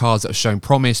early cars that have shown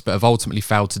promise but have ultimately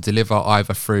failed to deliver,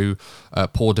 either through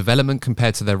poor development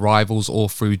compared to their rivals or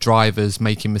through drivers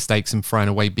making mistakes and throwing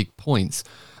away big points.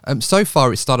 So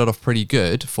far, it started off pretty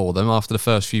good for them after the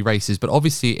first few races, but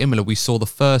obviously at Imola, we saw the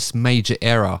first major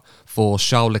error for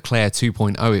Charles Leclerc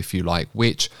 2.0, if you like,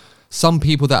 which some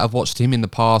people that have watched him in the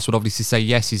past would obviously say,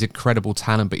 yes, he's a credible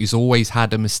talent, but he's always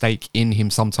had a mistake in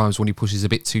him sometimes when he pushes a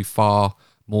bit too far,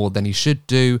 more than he should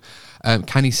do.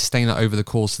 Can he sustain that over the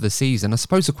course of the season? I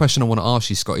suppose the question I want to ask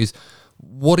you, Scott, is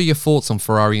what are your thoughts on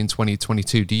Ferrari in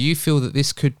 2022? Do you feel that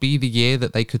this could be the year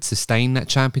that they could sustain that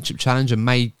championship challenge and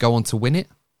may go on to win it?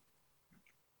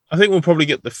 I think we'll probably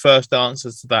get the first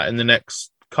answers to that in the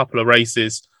next couple of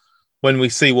races when we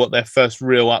see what their first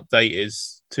real update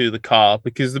is to the car,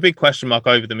 because the big question mark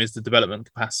over them is the development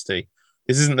capacity.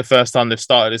 This isn't the first time they've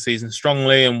started a season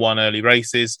strongly and won early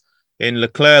races. In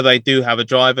Leclerc, they do have a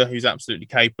driver who's absolutely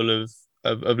capable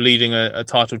of leading a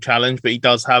title challenge, but he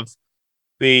does have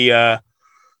the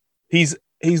he's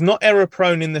not error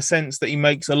prone in the sense that he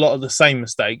makes a lot of the same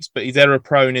mistakes, but he's error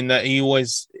prone in that he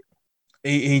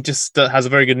just has a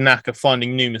very good knack of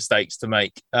finding new mistakes to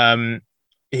make.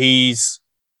 He's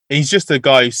just a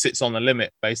guy who sits on the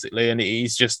limit, basically, and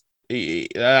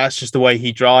that's just the way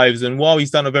he drives. And while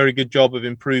he's done a very good job of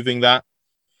improving that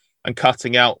and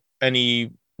cutting out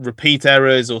any repeat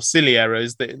errors or silly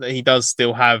errors, that he does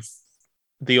still have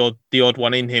the odd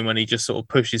one in him when he just sort of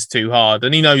pushes too hard,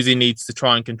 and he knows he needs to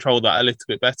try and control that a little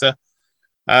bit better.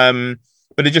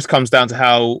 But it just comes down to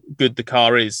how good the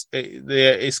car is.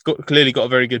 It's clearly got a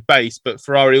very good base, but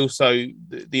Ferrari also,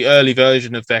 the early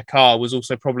version of their car was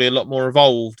also probably a lot more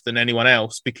evolved than anyone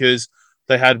else because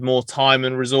they had more time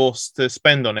and resource to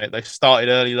spend on it. They started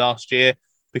early last year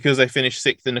because they finished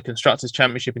sixth in the Constructors'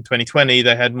 Championship in 2020.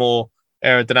 They had more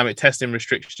aerodynamic testing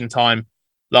restriction time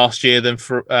last year than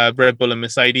for Red Bull and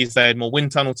Mercedes. They had more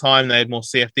wind tunnel time. They had more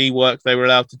CFD work they were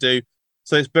allowed to do.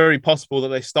 So it's very possible that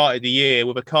they started the year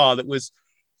with a car that was,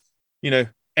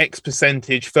 X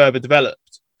percentage further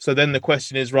developed. So then the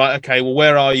question is, right, okay, well,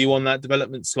 where are you on that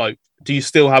development slope? Do you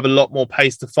still have a lot more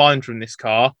pace to find from this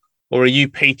car? Or are you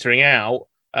petering out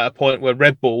at a point where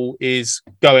Red Bull is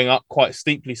going up quite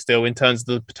steeply still in terms of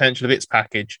the potential of its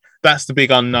package? That's the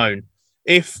big unknown.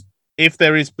 If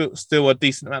there is still a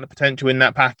decent amount of potential in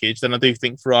that package, then I do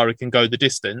think Ferrari can go the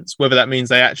distance. Whether that means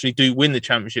they actually do win the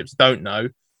championships, don't know.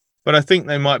 But I think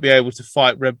they might be able to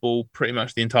fight Red Bull pretty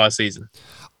much the entire season.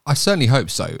 I certainly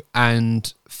hope so.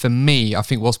 And for me, I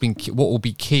think what will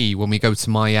be key when we go to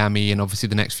Miami and obviously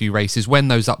the next few races, when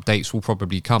those updates will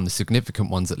probably come, the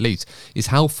significant ones at least, is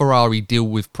how Ferrari deal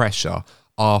with pressure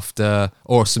after,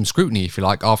 or some scrutiny, if you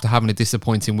like, after having a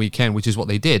disappointing weekend, which is what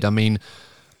they did. I mean,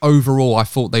 overall, I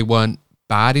thought they weren't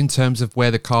bad in terms of where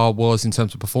the car was in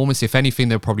terms of performance. If anything,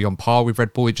 they're probably on par with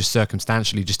Red Bull. It just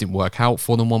circumstantially just didn't work out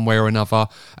for them one way or another.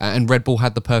 And Red Bull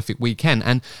had the perfect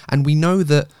weekend. And we know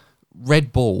that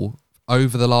Red Bull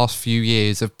over the last few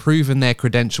years have proven their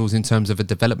credentials in terms of a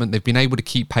development. They've been able to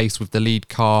keep pace with the lead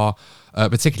car,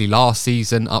 particularly last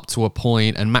season up to a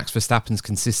point, and Max Verstappen's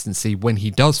consistency when he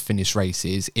does finish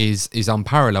races is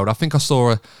unparalleled. I think I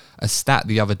saw a stat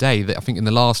the other day that I think in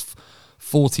the last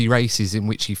 40 races in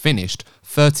which he finished,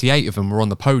 38 of them were on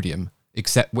the podium,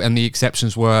 and the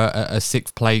exceptions were a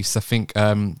sixth place, I think,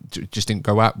 just didn't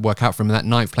work out for him, that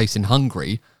ninth place in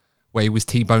Hungary, where he was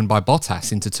T-boned by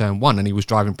Bottas into turn one, and he was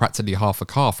driving practically half a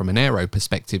car from an aero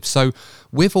perspective. So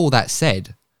with all that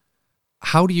said,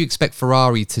 how do you expect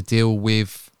Ferrari to deal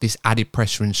with this added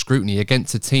pressure and scrutiny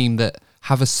against a team that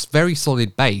have a very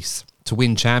solid base to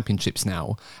win championships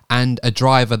now, and a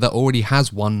driver that already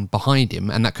has one behind him,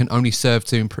 and that can only serve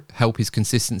to help his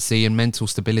consistency and mental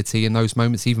stability in those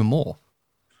moments even more?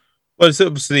 Well, it's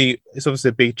obviously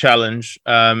a big challenge.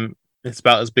 It's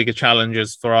about as big a challenge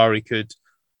as Ferrari could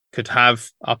have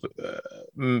up.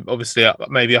 Obviously,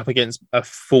 maybe up against a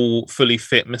fully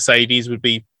fit Mercedes would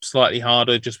be slightly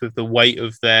harder just with the weight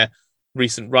of their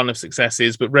recent run of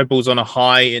successes. But Red Bull's on a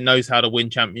high. It knows how to win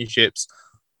championships.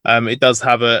 It does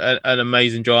have an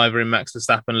amazing driver in Max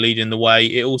Verstappen leading the way.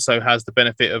 It also has the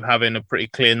benefit of having a pretty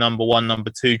clear number one,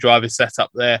 number two driver set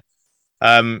up there.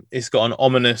 It's got an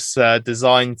ominous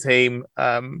design team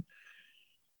led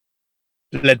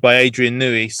by Adrian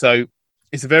Newey. So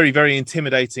it's a very, very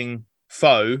intimidating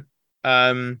foe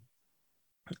and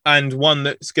one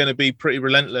that's going to be pretty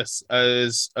relentless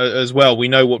as well. We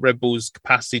know what Red Bull's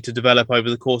capacity to develop over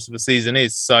the course of a season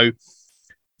is. So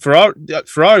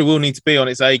Ferrari will need to be on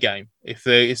its A game if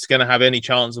it's going to have any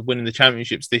chance of winning the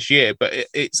championships this year. But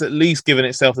it's at least given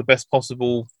itself the best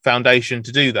possible foundation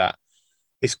to do that.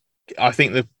 I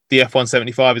think the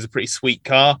F175 is a pretty sweet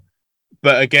car,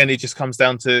 but again, it just comes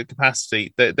down to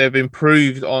capacity. They've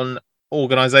improved on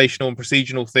organizational and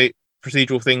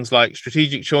procedural things like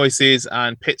strategic choices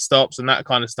and pit stops and that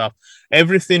kind of stuff.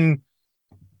 Everything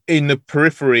in the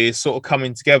periphery is sort of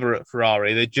coming together at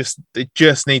Ferrari. They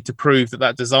just need to prove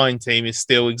that design team is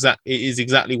still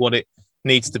exactly what it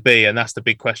needs to be, and that's the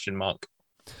big question mark.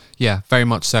 Yeah, very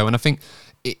much so. And I think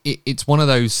it's one of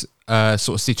those sort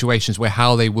of situations where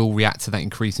how they will react to that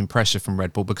increase in pressure from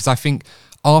Red Bull, because I think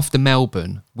after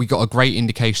Melbourne, we got a great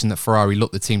indication that Ferrari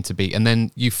looked the team to beat. And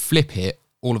then you flip it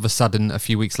all of a sudden a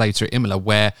few weeks later at Imola,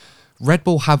 where Red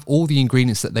Bull have all the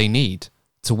ingredients that they need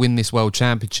to win this world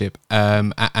championship.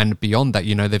 And beyond that,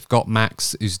 they've got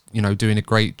Max, who's, doing a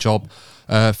great job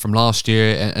from last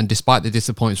year. And despite the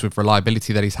disappointments with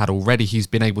reliability that he's had already, he's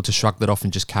been able to shrug that off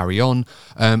and just carry on.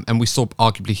 And we saw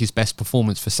arguably his best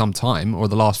performance for some time, or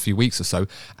the last few weeks or so.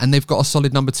 And they've got a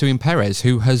solid number 2 in Perez,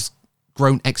 who has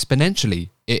grown exponentially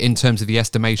in terms of the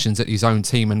estimations at his own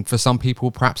team. And for some people,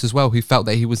 perhaps as well, who felt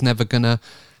that he was never going to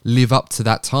live up to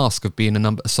that task of being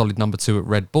a solid number 2 at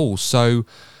Red Bull. So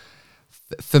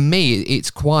for me, it's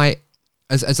quite,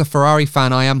 as a Ferrari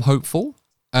fan, I am hopeful.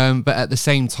 But at the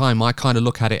same time, I kind of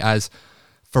look at it as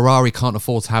Ferrari can't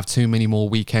afford to have too many more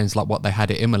weekends like what they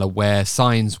had at Imola, where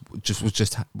Sainz was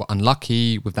just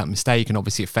unlucky with that mistake, and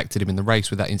obviously affected him in the race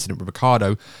with that incident with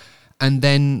Ricciardo. And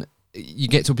then you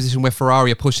get to a position where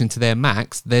Ferrari are pushing to their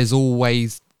max. There's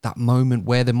always that moment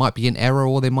where there might be an error,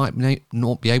 or they might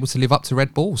not be able to live up to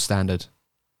Red Bull's standard.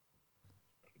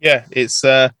 Yeah, it's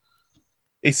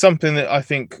something that I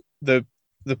think the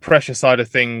pressure side of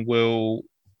thing will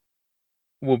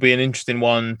be an interesting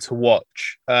one to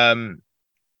watch.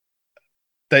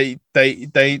 They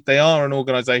are an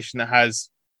organisation that has,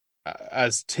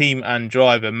 as team and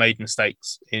driver, made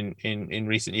mistakes in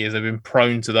recent years. They've been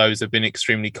prone to those. They've been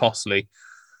extremely costly.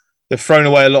 They've thrown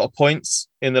away a lot of points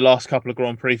in the last couple of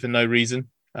Grand Prix for no reason,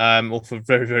 or for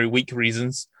very, very weak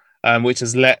reasons, which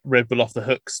has let Red Bull off the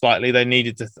hook slightly. They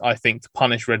needed to, I think, to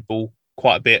punish Red Bull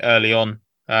quite a bit early on,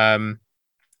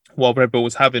 while Red Bull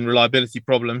was having reliability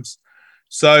problems.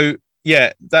 So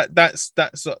yeah, that's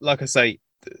like I say,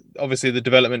 obviously the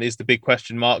development is the big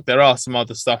question mark. There is some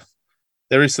other stuff,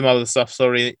 in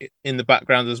the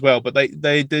background as well, but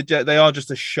they are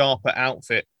just a sharper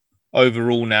outfit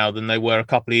overall now than they were a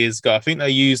couple of years ago. I think they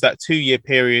used that 2-year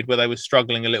period where they were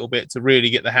struggling a little bit to really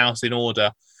get the house in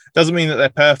order. Doesn't mean that they're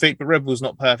perfect, but Red Bull's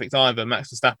not perfect either.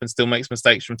 Max Verstappen still makes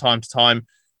mistakes from time to time.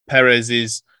 Perez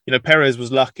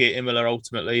was lucky at Imola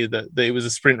ultimately that it was a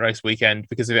sprint race weekend,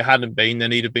 because if it hadn't been,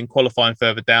 then he'd have been qualifying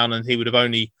further down and he would have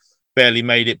only barely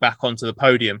made it back onto the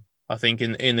podium, I think,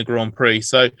 in the Grand Prix.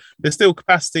 So there's still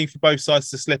capacity for both sides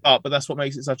to slip up, but that's what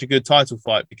makes it such a good title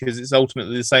fight, because it's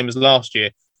ultimately the same as last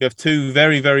year. You have 2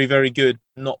 very, very, very good,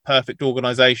 not perfect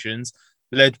organisations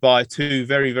led by 2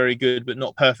 very, very good but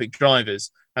not perfect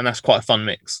drivers, and that's quite a fun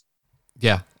mix.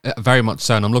 Yeah, very much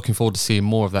so, and I'm looking forward to seeing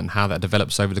more of that and how that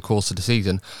develops over the course of the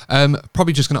season.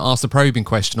 Probably just going to ask the probing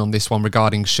question on this one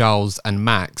regarding Charles and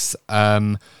Max.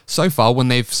 So far, when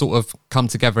they've sort of come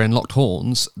together and locked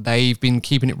horns, they've been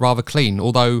keeping it rather clean,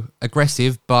 although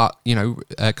aggressive, but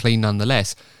clean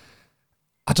nonetheless.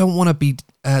 I don't want to be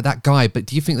that guy, but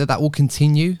do you think that will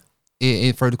continue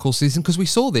through the course of the season? Because we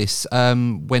saw this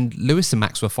when Lewis and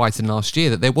Max were fighting last year,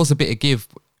 that there was a bit of give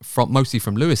mostly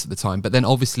from Lewis at the time, but then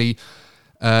obviously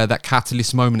that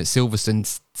catalyst moment at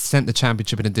Silverstone sent the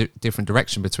championship in a different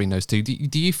direction between those two.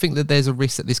 Do you think that there's a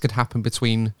risk that this could happen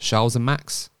between Charles and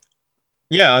Max?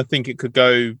 Yeah, I think it could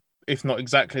go, if not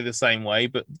exactly the same way,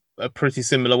 but a pretty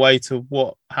similar way to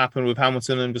what happened with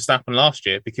Hamilton and Verstappen last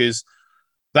year, because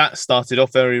that started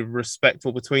off very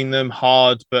respectful between them,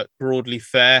 hard but broadly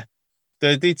fair.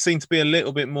 There did seem to be a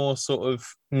little bit more sort of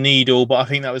needle, but I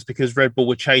think that was because Red Bull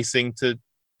were chasing to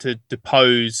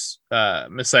depose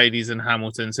Mercedes and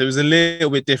Hamilton. So it was a little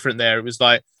bit different there. It was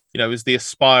like, it was the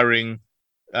aspiring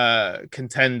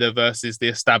contender versus the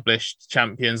established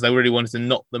champions. They really wanted to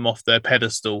knock them off their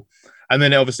pedestal. And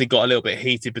then it obviously got a little bit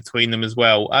heated between them as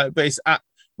well. But it's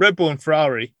Red Bull and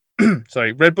Ferrari.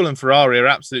 Red Bull and Ferrari are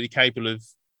absolutely capable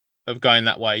of going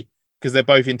that way, because they're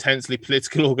both intensely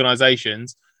political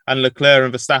organizations, and Leclerc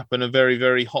and Verstappen are very,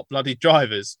 very hot-blooded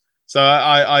drivers. So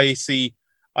I see,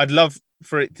 I'd love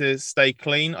for it to stay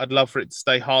clean. I'd love for it to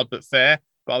stay hard but fair.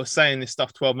 but I was saying this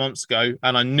stuff 12 months ago,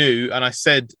 and I knew, and I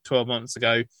said 12 months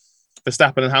ago,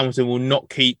 Verstappen and Hamilton will not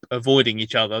keep avoiding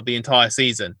each other the entire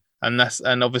season. And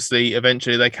obviously,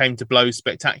 eventually, they came to blows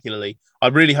spectacularly. I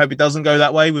really hope it doesn't go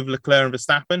that way with Leclerc and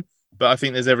Verstappen, but I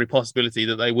think there's every possibility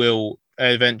that they will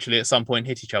eventually at some point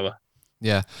hit each other.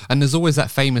 Yeah, and there's always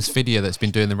that famous video that's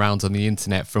been doing the rounds on the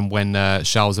internet from when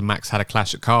Charles and Max had a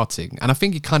clash at karting. And I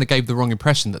think it kind of gave the wrong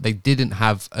impression that they didn't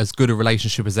have as good a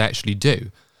relationship as they actually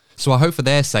do. So I hope for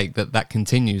their sake that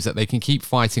continues, that they can keep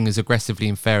fighting as aggressively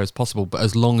and fair as possible, but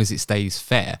as long as it stays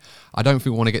fair. I don't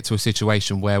think we want to get to a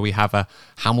situation where we have a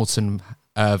Hamilton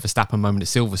Verstappen moment at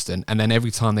Silverstone, and then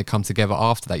every time they come together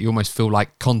after that, you almost feel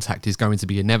like contact is going to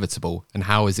be inevitable, and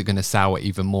how is it going to sour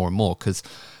even more and more? Because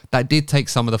that did take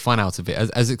some of the fun out of it.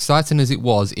 As exciting as it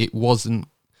wasn't,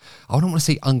 I don't want to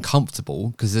say uncomfortable,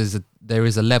 because there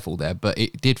is a level there, but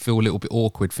it did feel a little bit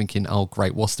awkward thinking, oh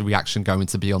great, what's the reaction going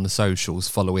to be on the socials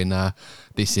following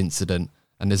this incident?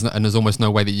 And there's almost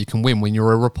no way that you can win when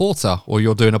you're a reporter or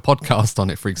you're doing a podcast on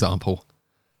it, for example.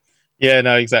 Yeah,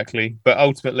 no, exactly. But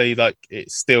ultimately, like,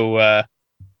 it's still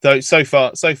so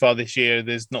far this year,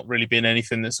 there's not really been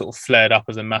anything that sort of flared up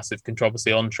as a massive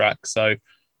controversy on track. So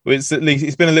it's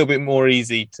been a little bit more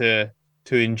easy to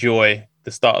enjoy the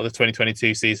start of the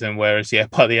 2022 season, whereas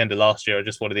by the end of last year I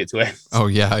just wanted it to end. Oh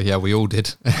yeah, we all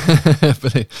did.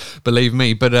 Believe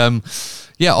me. But on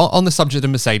the subject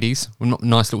of Mercedes,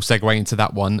 nice little segue into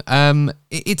that one.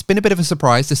 It's been a bit of a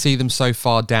surprise to see them so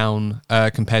far down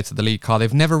compared to the lead car.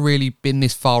 They've never really been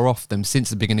this far off them since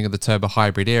the beginning of the turbo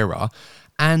hybrid era,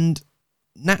 and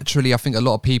naturally, I think a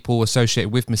lot of people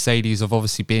associated with Mercedes have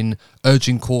obviously been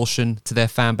urging caution to their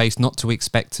fan base not to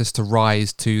expect us to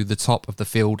rise to the top of the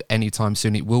field anytime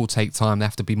soon. It will take time. They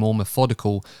have to be more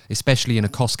methodical, especially in a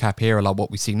cost cap era like what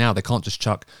we see now. They can't just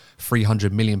chuck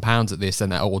 £300 million at this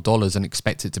or dollars and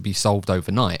expect it to be solved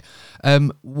overnight.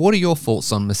 What are your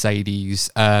thoughts on Mercedes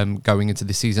going into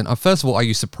this season? First of all, are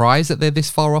you surprised that they're this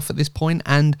far off at this point?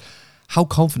 And how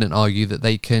confident are you that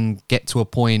they can get to a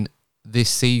point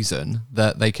this season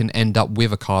that they can end up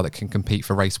with a car that can compete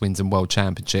for race wins and world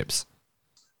championships?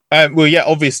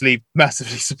 Obviously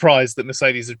massively surprised that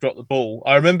Mercedes have dropped the ball.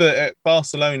 I remember at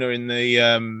Barcelona in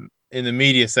the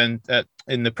media center,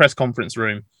 in the press conference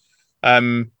room,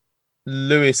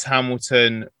 Lewis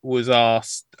Hamilton was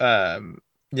asked, are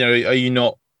you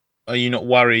not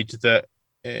worried that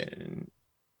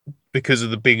because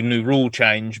of the big new rule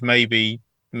change, maybe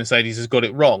Mercedes has got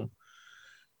it wrong?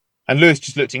 And Lewis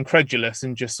just looked incredulous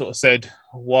and just sort of said,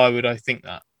 why would I think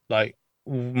that? Like,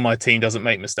 my team doesn't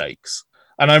make mistakes.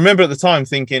 And I remember at the time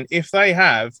thinking, if they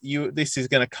have, this is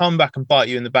going to come back and bite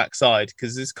you in the backside,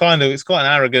 because it's quite an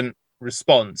arrogant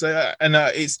response.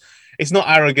 It's not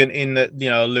arrogant in that,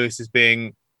 Lewis is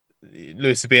being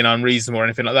unreasonable or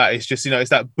anything like that. It's just, it's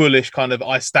that bullish kind of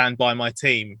I stand by my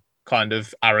team kind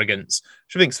of arrogance,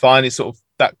 which I think is fine. It's sort of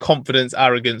that confidence,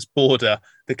 arrogance border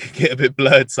that can get a bit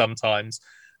blurred sometimes.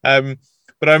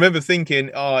 But I remember thinking,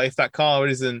 if that car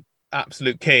isn't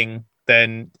absolute king,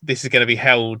 then this is going to be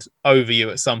held over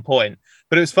you at some point.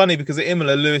 But it was funny because at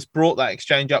Imola, Lewis brought that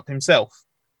exchange up himself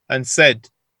and said,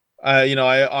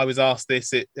 I was asked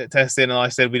this at testing, and I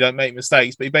said, we don't make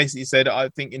mistakes. But he basically said, I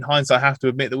think in hindsight, I have to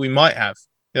admit that we might have.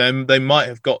 They might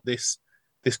have got this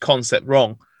concept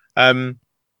wrong.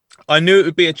 I knew it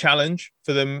would be a challenge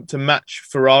for them to match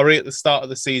Ferrari at the start of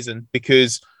the season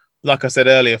because, like I said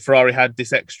earlier, Ferrari had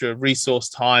this extra resource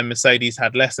time. Mercedes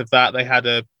had less of that. They had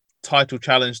a title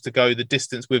challenge to go the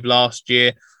distance with last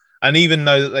year. And even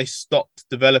though that they stopped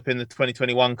developing the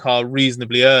 2021 car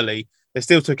reasonably early, they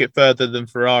still took it further than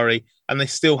Ferrari, and they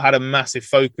still had a massive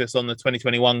focus on the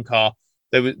 2021 car.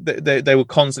 They were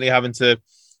constantly having to,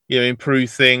 improve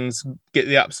things, get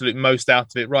the absolute most out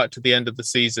of it right to the end of the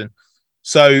season.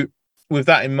 So with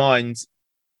that in mind,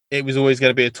 it was always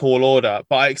going to be a tall order,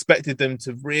 but I expected them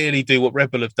to really do what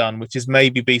Red Bull have done, which is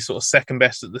maybe be sort of second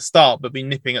best at the start, but be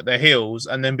nipping at their heels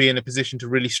and then be in a position to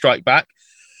really strike back.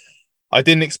 I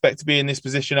didn't expect to be in this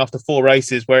position after 4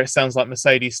 races where it sounds like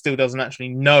Mercedes still doesn't actually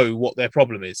know what their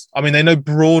problem is. I mean, they know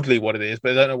broadly what it is, but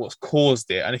they don't know what's caused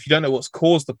it. And if you don't know what's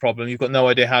caused the problem, you've got no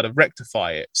idea how to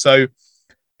rectify it. So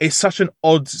it's such an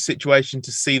odd situation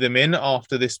to see them in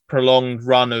after this prolonged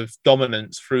run of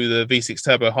dominance through the V6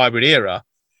 turbo hybrid era.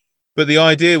 But the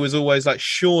idea was always like,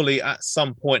 surely at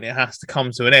some point it has to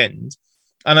come to an end.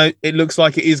 And it looks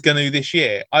like it is going to this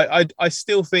year. I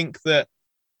still think that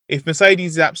if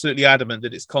Mercedes is absolutely adamant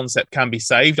that its concept can be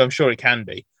saved, I'm sure it can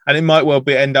be. And it might well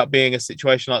end up being a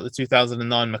situation like the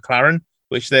 2009 McLaren,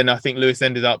 which then I think Lewis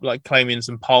ended up like claiming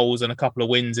some poles and a couple of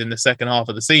wins in the second half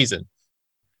of the season.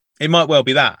 It might well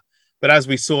be that. But as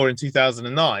we saw in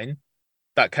 2009,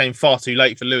 that came far too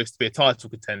late for Lewis to be a title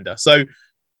contender. So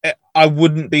I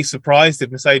wouldn't be surprised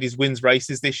if Mercedes wins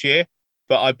races this year,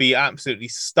 but I'd be absolutely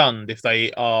stunned if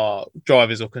they are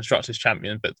drivers or constructors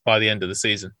champion but by the end of the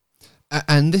season.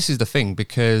 And this is the thing,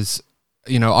 because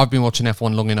I've been watching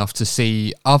F1 long enough to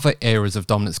see other eras of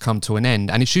dominance come to an end,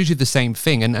 and it's usually the same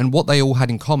thing. And what they all had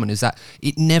in common is that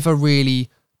they never really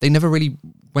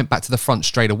went back to the front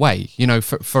straight away.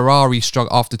 Ferrari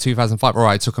struggled after 2005. All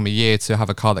right, it took them a year to have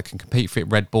a car that can compete for it,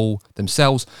 Red Bull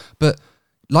themselves. But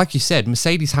like you said,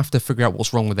 Mercedes have to figure out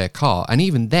what's wrong with their car. And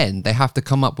even then, they have to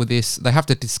come up with this, they have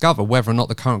to discover whether or not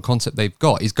the current concept they've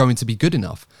got is going to be good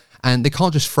enough. And they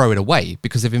can't just throw it away,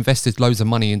 because they've invested loads of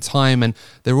money and time, and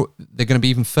they're going to be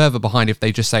even further behind if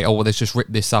they just say, oh, well, let's just rip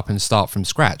this up and start from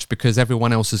scratch, because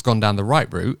everyone else has gone down the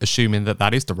right route, assuming that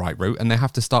that is the right route, and they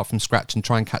have to start from scratch and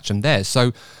try and catch them there.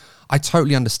 So I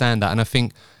totally understand that. And I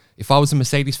think if I was a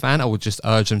Mercedes fan, I would just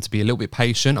urge them to be a little bit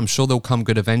patient. I'm sure they'll come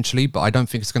good eventually, but I don't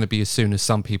think it's going to be as soon as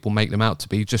some people make them out to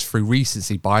be, just through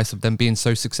recency bias of them being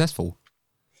so successful.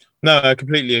 No, I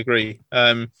completely agree.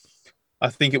 I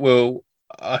think it will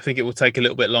take a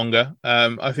little bit longer.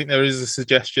 I think there is a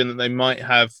suggestion that they might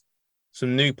have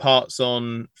some new parts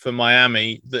on for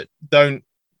Miami that don't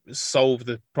solve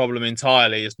the problem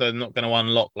entirely, as they're not going to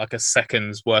unlock like a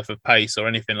second's worth of pace or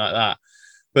anything like that.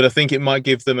 But I think it might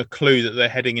give them a clue that they're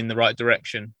heading in the right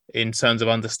direction in terms of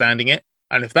understanding it.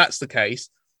 And if that's the case,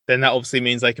 then that obviously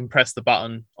means they can press the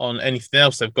button on anything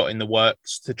else they've got in the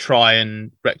works to try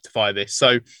and rectify this.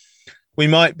 So we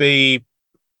might be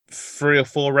 3 or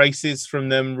 4 races from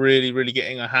them really, really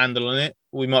getting a handle on it.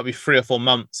 We might be 3 or 4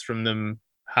 months from them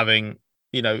having,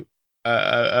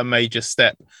 a major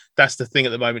step. That's the thing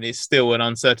at the moment. It's still an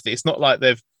uncertainty. It's not like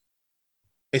they've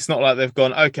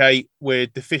gone, okay, we're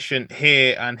deficient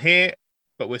here and here,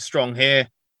 but we're strong here.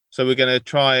 So we're going to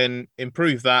try and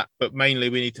improve that. But mainly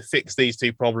we need to fix these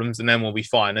 2 problems and then we'll be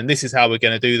fine. And this is how we're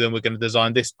going to do them. We're going to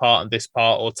design this part and this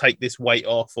part, or take this weight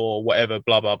off, or whatever,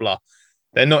 blah, blah, blah.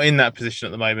 They're not in that position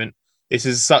at the moment. This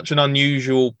is such an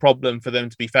unusual problem for them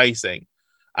to be facing.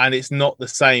 And it's not the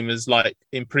same as like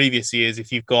in previous years,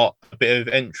 if you've got a bit of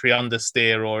entry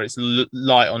understeer, or it's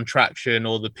light on traction,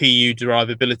 or the PU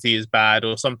drivability is bad,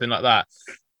 or something like that.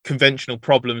 Conventional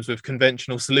problems with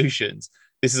conventional solutions.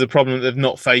 This is a problem that they've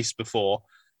not faced before.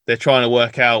 They're trying to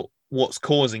work out what's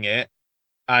causing it.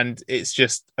 And it's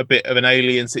just a bit of an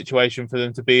alien situation for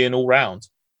them to be in all round.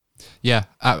 Yeah,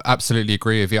 I absolutely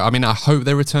agree with you. I mean, I hope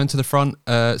they return to the front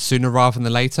sooner rather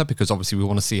than later, because obviously we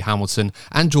want to see Hamilton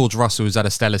and George Russell, who's had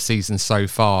a stellar season so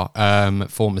far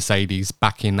for Mercedes,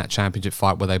 back in that championship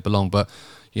fight where they belong. But,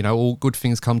 all good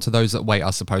things come to those that wait, I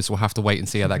suppose. We'll have to wait and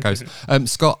see how that goes.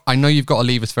 Scott, I know you've got to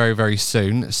leave us very, very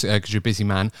soon because you're a busy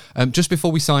man. Just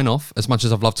before we sign off, as much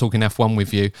as I've loved talking F1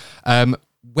 with you,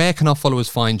 where can our followers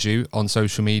find you on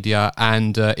social media?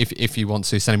 And if you want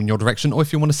to send them in your direction, or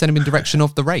if you want to send them in direction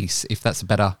of the race, if that's a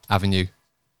better avenue.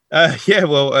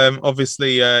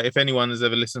 Obviously, if anyone has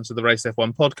ever listened to the Race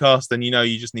F1 podcast, then you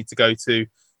just need to go to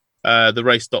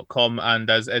therace.com. And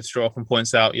as Ed Straw often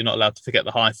points out, you're not allowed to forget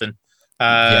the hyphen.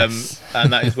 Yes.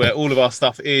 And that is where all of our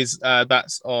stuff is.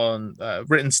 That's on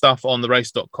written stuff on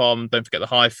therace.com. Don't forget the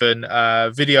hyphen.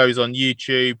 Videos on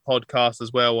YouTube, podcasts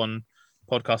as well on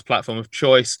podcast platform of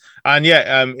choice. And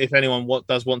if anyone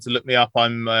does want to look me up,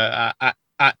 I'm at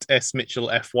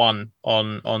smitchellf1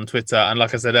 on Twitter. And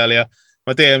like I said earlier,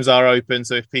 my DMs are open.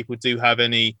 So if people do have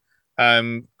any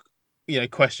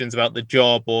questions about the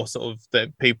job, or sort of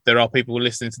there are people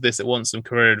listening to this that want some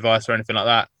career advice or anything like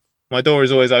that, my door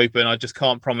is always open. I just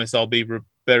can't promise I'll be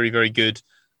very, very good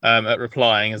at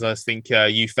replying, as I think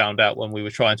you found out when we were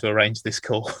trying to arrange this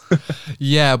call.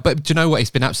 Yeah, but do you know what? It's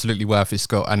been absolutely worth it,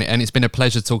 Scott, and it's been a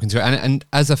pleasure talking to you. And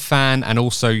as a fan, and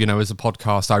also, as a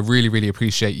podcast, I really, really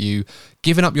appreciate you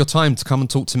giving up your time to come and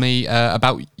talk to me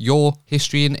about your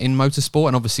history in motorsport,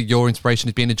 and obviously your inspiration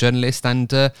as being a journalist.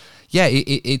 And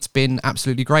it's been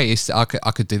absolutely great. I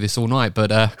could do this all night,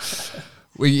 but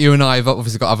you and I have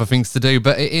obviously got other things to do.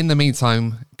 But in the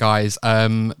meantime, guys,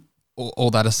 all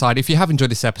that aside, if you have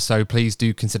enjoyed this episode, please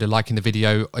do consider liking the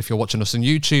video if you're watching us on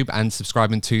YouTube, and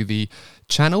subscribing to the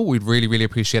channel. We'd really, really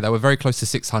appreciate that. We're very close to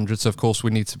 600, so of course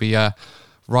we need to be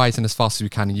rising as fast as we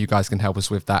can, and you guys can help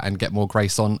us with that and get more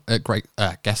guests on,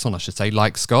 I should say,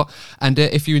 like Scott. And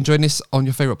if you enjoyed this on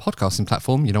your favourite podcasting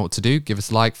platform, you know what to do. Give us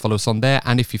a like, follow us on there,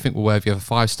 and if you think we're worthy of a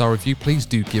 5-star review, please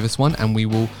do give us one, and we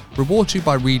will reward you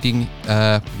by reading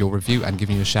your review and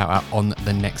giving you a shout out on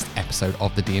the next episode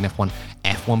of the DNF1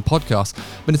 F1 podcast.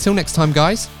 But until next time,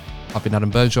 guys, I've been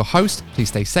Adam Burns, your host. Please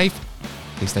stay safe,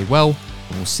 please stay well,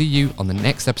 and we'll see you on the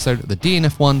next episode of the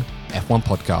DNF1 F1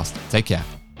 podcast. Take care.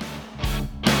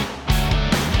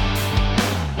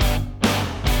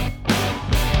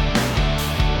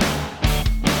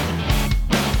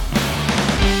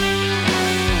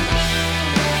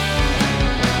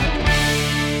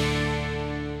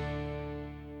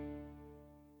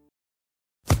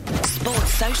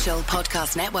 Social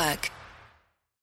Podcast Network.